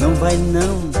 Não vai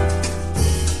não.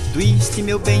 Twist,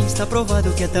 meu bem, está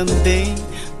provado que é também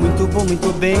muito bom,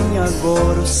 muito bem.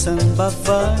 Agora o samba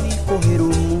vai correr o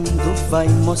mundo, vai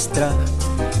mostrar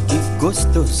que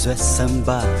gostoso é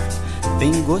sambar,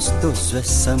 bem gostoso é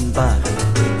sambar.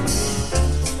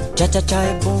 Tchá-tchá-tchá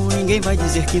é bom, ninguém vai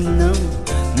dizer que não.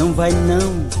 Não vai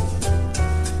não.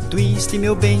 Twist,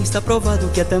 meu bem, está provado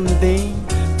que é também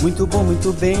muito bom,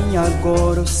 muito bem.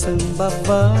 Agora o samba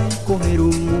vai correr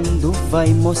o mundo,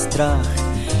 vai mostrar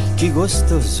que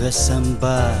gostoso é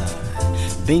sambar,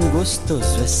 bem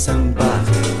gostoso é sambar.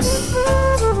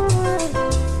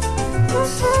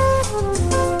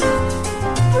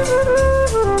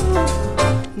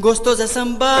 Gostoso é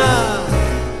sambar.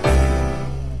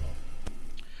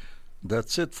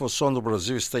 That's it for Som do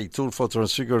Brasil. Stay tuned for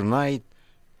Transfigure Night.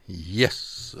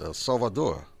 Yes,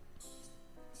 Salvador.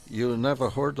 You never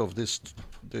heard of this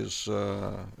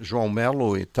João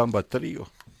Melo e Tamba Trio?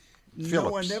 No,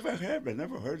 Phillips. I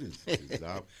never heard his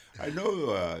album. I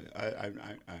know.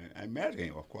 I met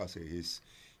him. Of course, he's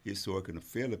working with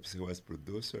Phillips. He was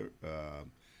producer.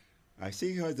 I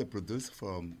think he was the producer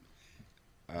from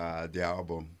the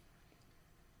album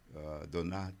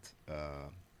Donato.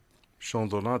 João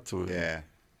Donato. É.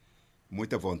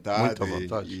 Muita vontade. Muita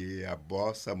vontade. E a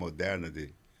bossa moderna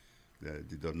de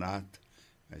Donato.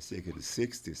 I think in the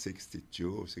 60,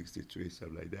 62, 63,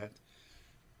 something like that.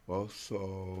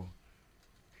 Also,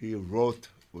 he wrote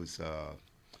with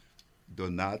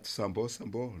Donato Sambo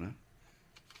Sambo, né?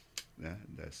 Yeah,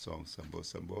 that song Sambo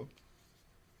Sambo.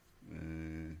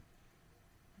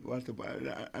 What about?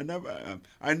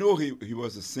 I know he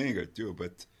was a singer too,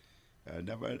 but I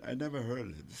never heard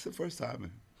it. This is the first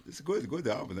time. It's a good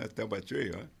album. That Tamba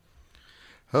Trio, huh?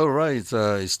 All right,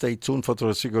 stay tuned for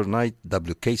Transfigure Night,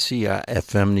 WKCR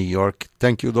FM New York.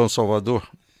 Thank you, Don Salvador.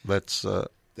 Let's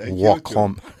walk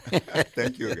home.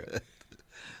 Thank you, guys.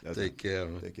 Take care.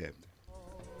 Take care.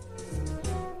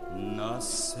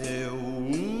 Nasceu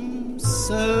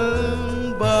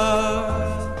samba,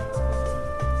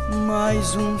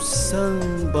 mais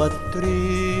samba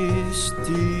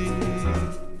triste.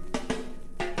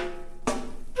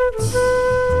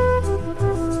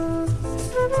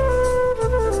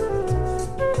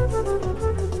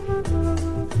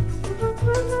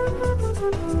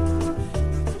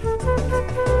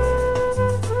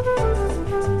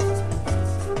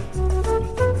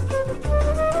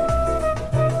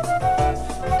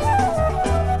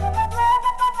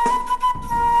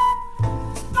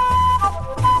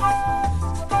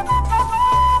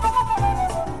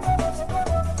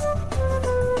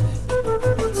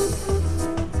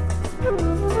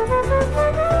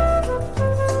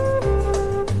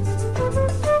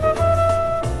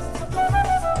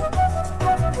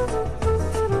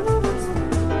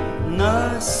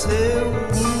 Nasceu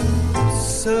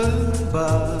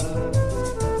samba,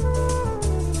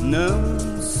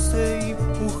 não sei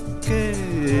porquê.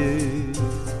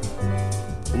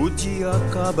 O dia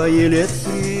acaba e ele é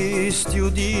triste, o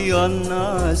dia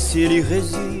nasce, ele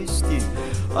resiste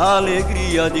à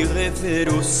alegria de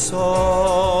rever o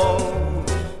sol.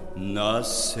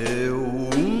 Nasceu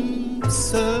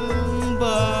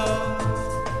samba,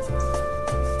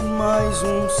 mais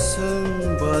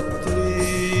samba triste.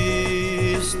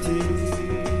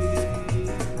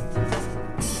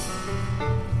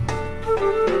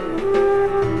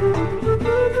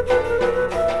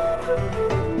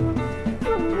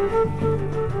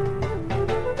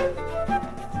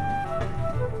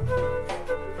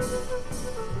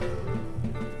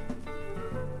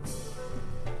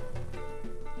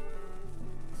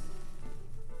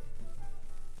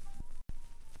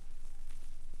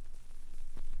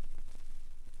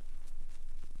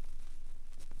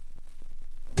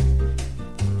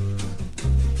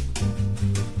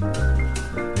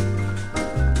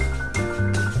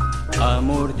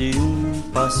 Amor de um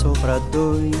passou pra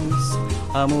dois,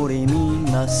 amor em mim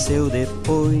nasceu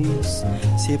depois.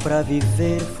 Se pra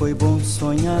viver foi bom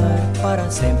sonhar, para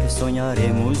sempre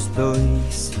sonharemos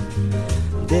dois.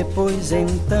 Depois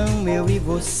então eu e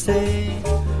você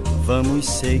vamos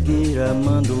seguir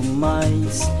amando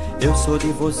mais. Eu sou de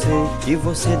você e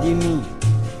você de mim,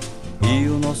 e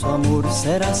o nosso amor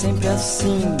será sempre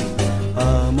assim.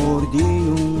 Amor de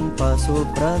um passou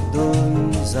pra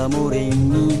dois, amor em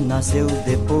mim nasceu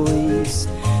depois.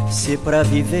 Se pra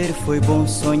viver foi bom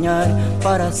sonhar,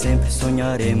 para sempre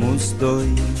sonharemos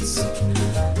dois.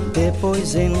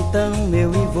 Depois então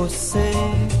eu e você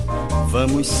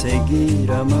vamos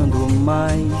seguir amando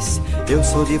mais. Eu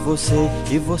sou de você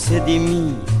e você de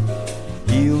mim,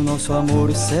 e o nosso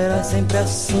amor será sempre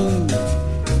assim.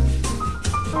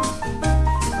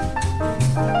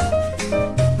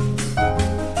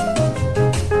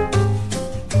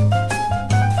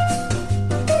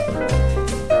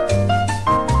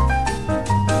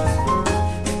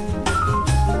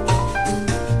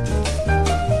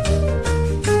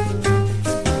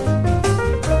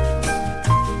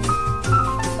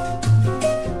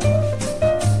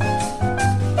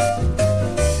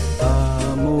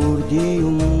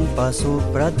 Passou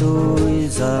pra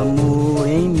dois, amor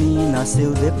em mim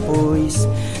nasceu depois.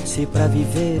 Se pra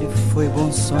viver foi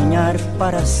bom sonhar,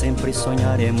 para sempre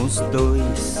sonharemos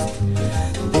dois.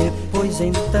 Depois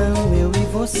então eu e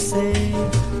você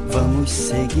vamos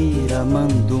seguir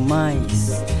amando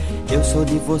mais. Eu sou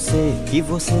de você e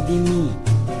você de mim,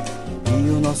 e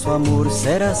o nosso amor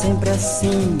será sempre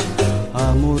assim.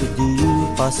 Amor de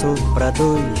um passou pra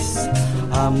dois,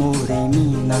 amor em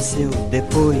mim nasceu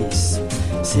depois.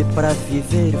 Se pra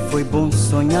viver foi bom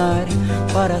sonhar,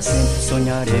 para sempre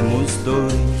sonharemos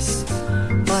dois.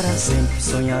 Para sempre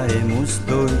sonharemos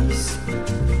dois.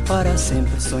 Para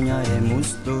sempre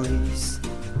sonharemos dois.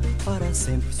 Para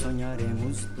sempre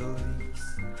sonharemos dois.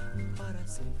 Para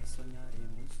sempre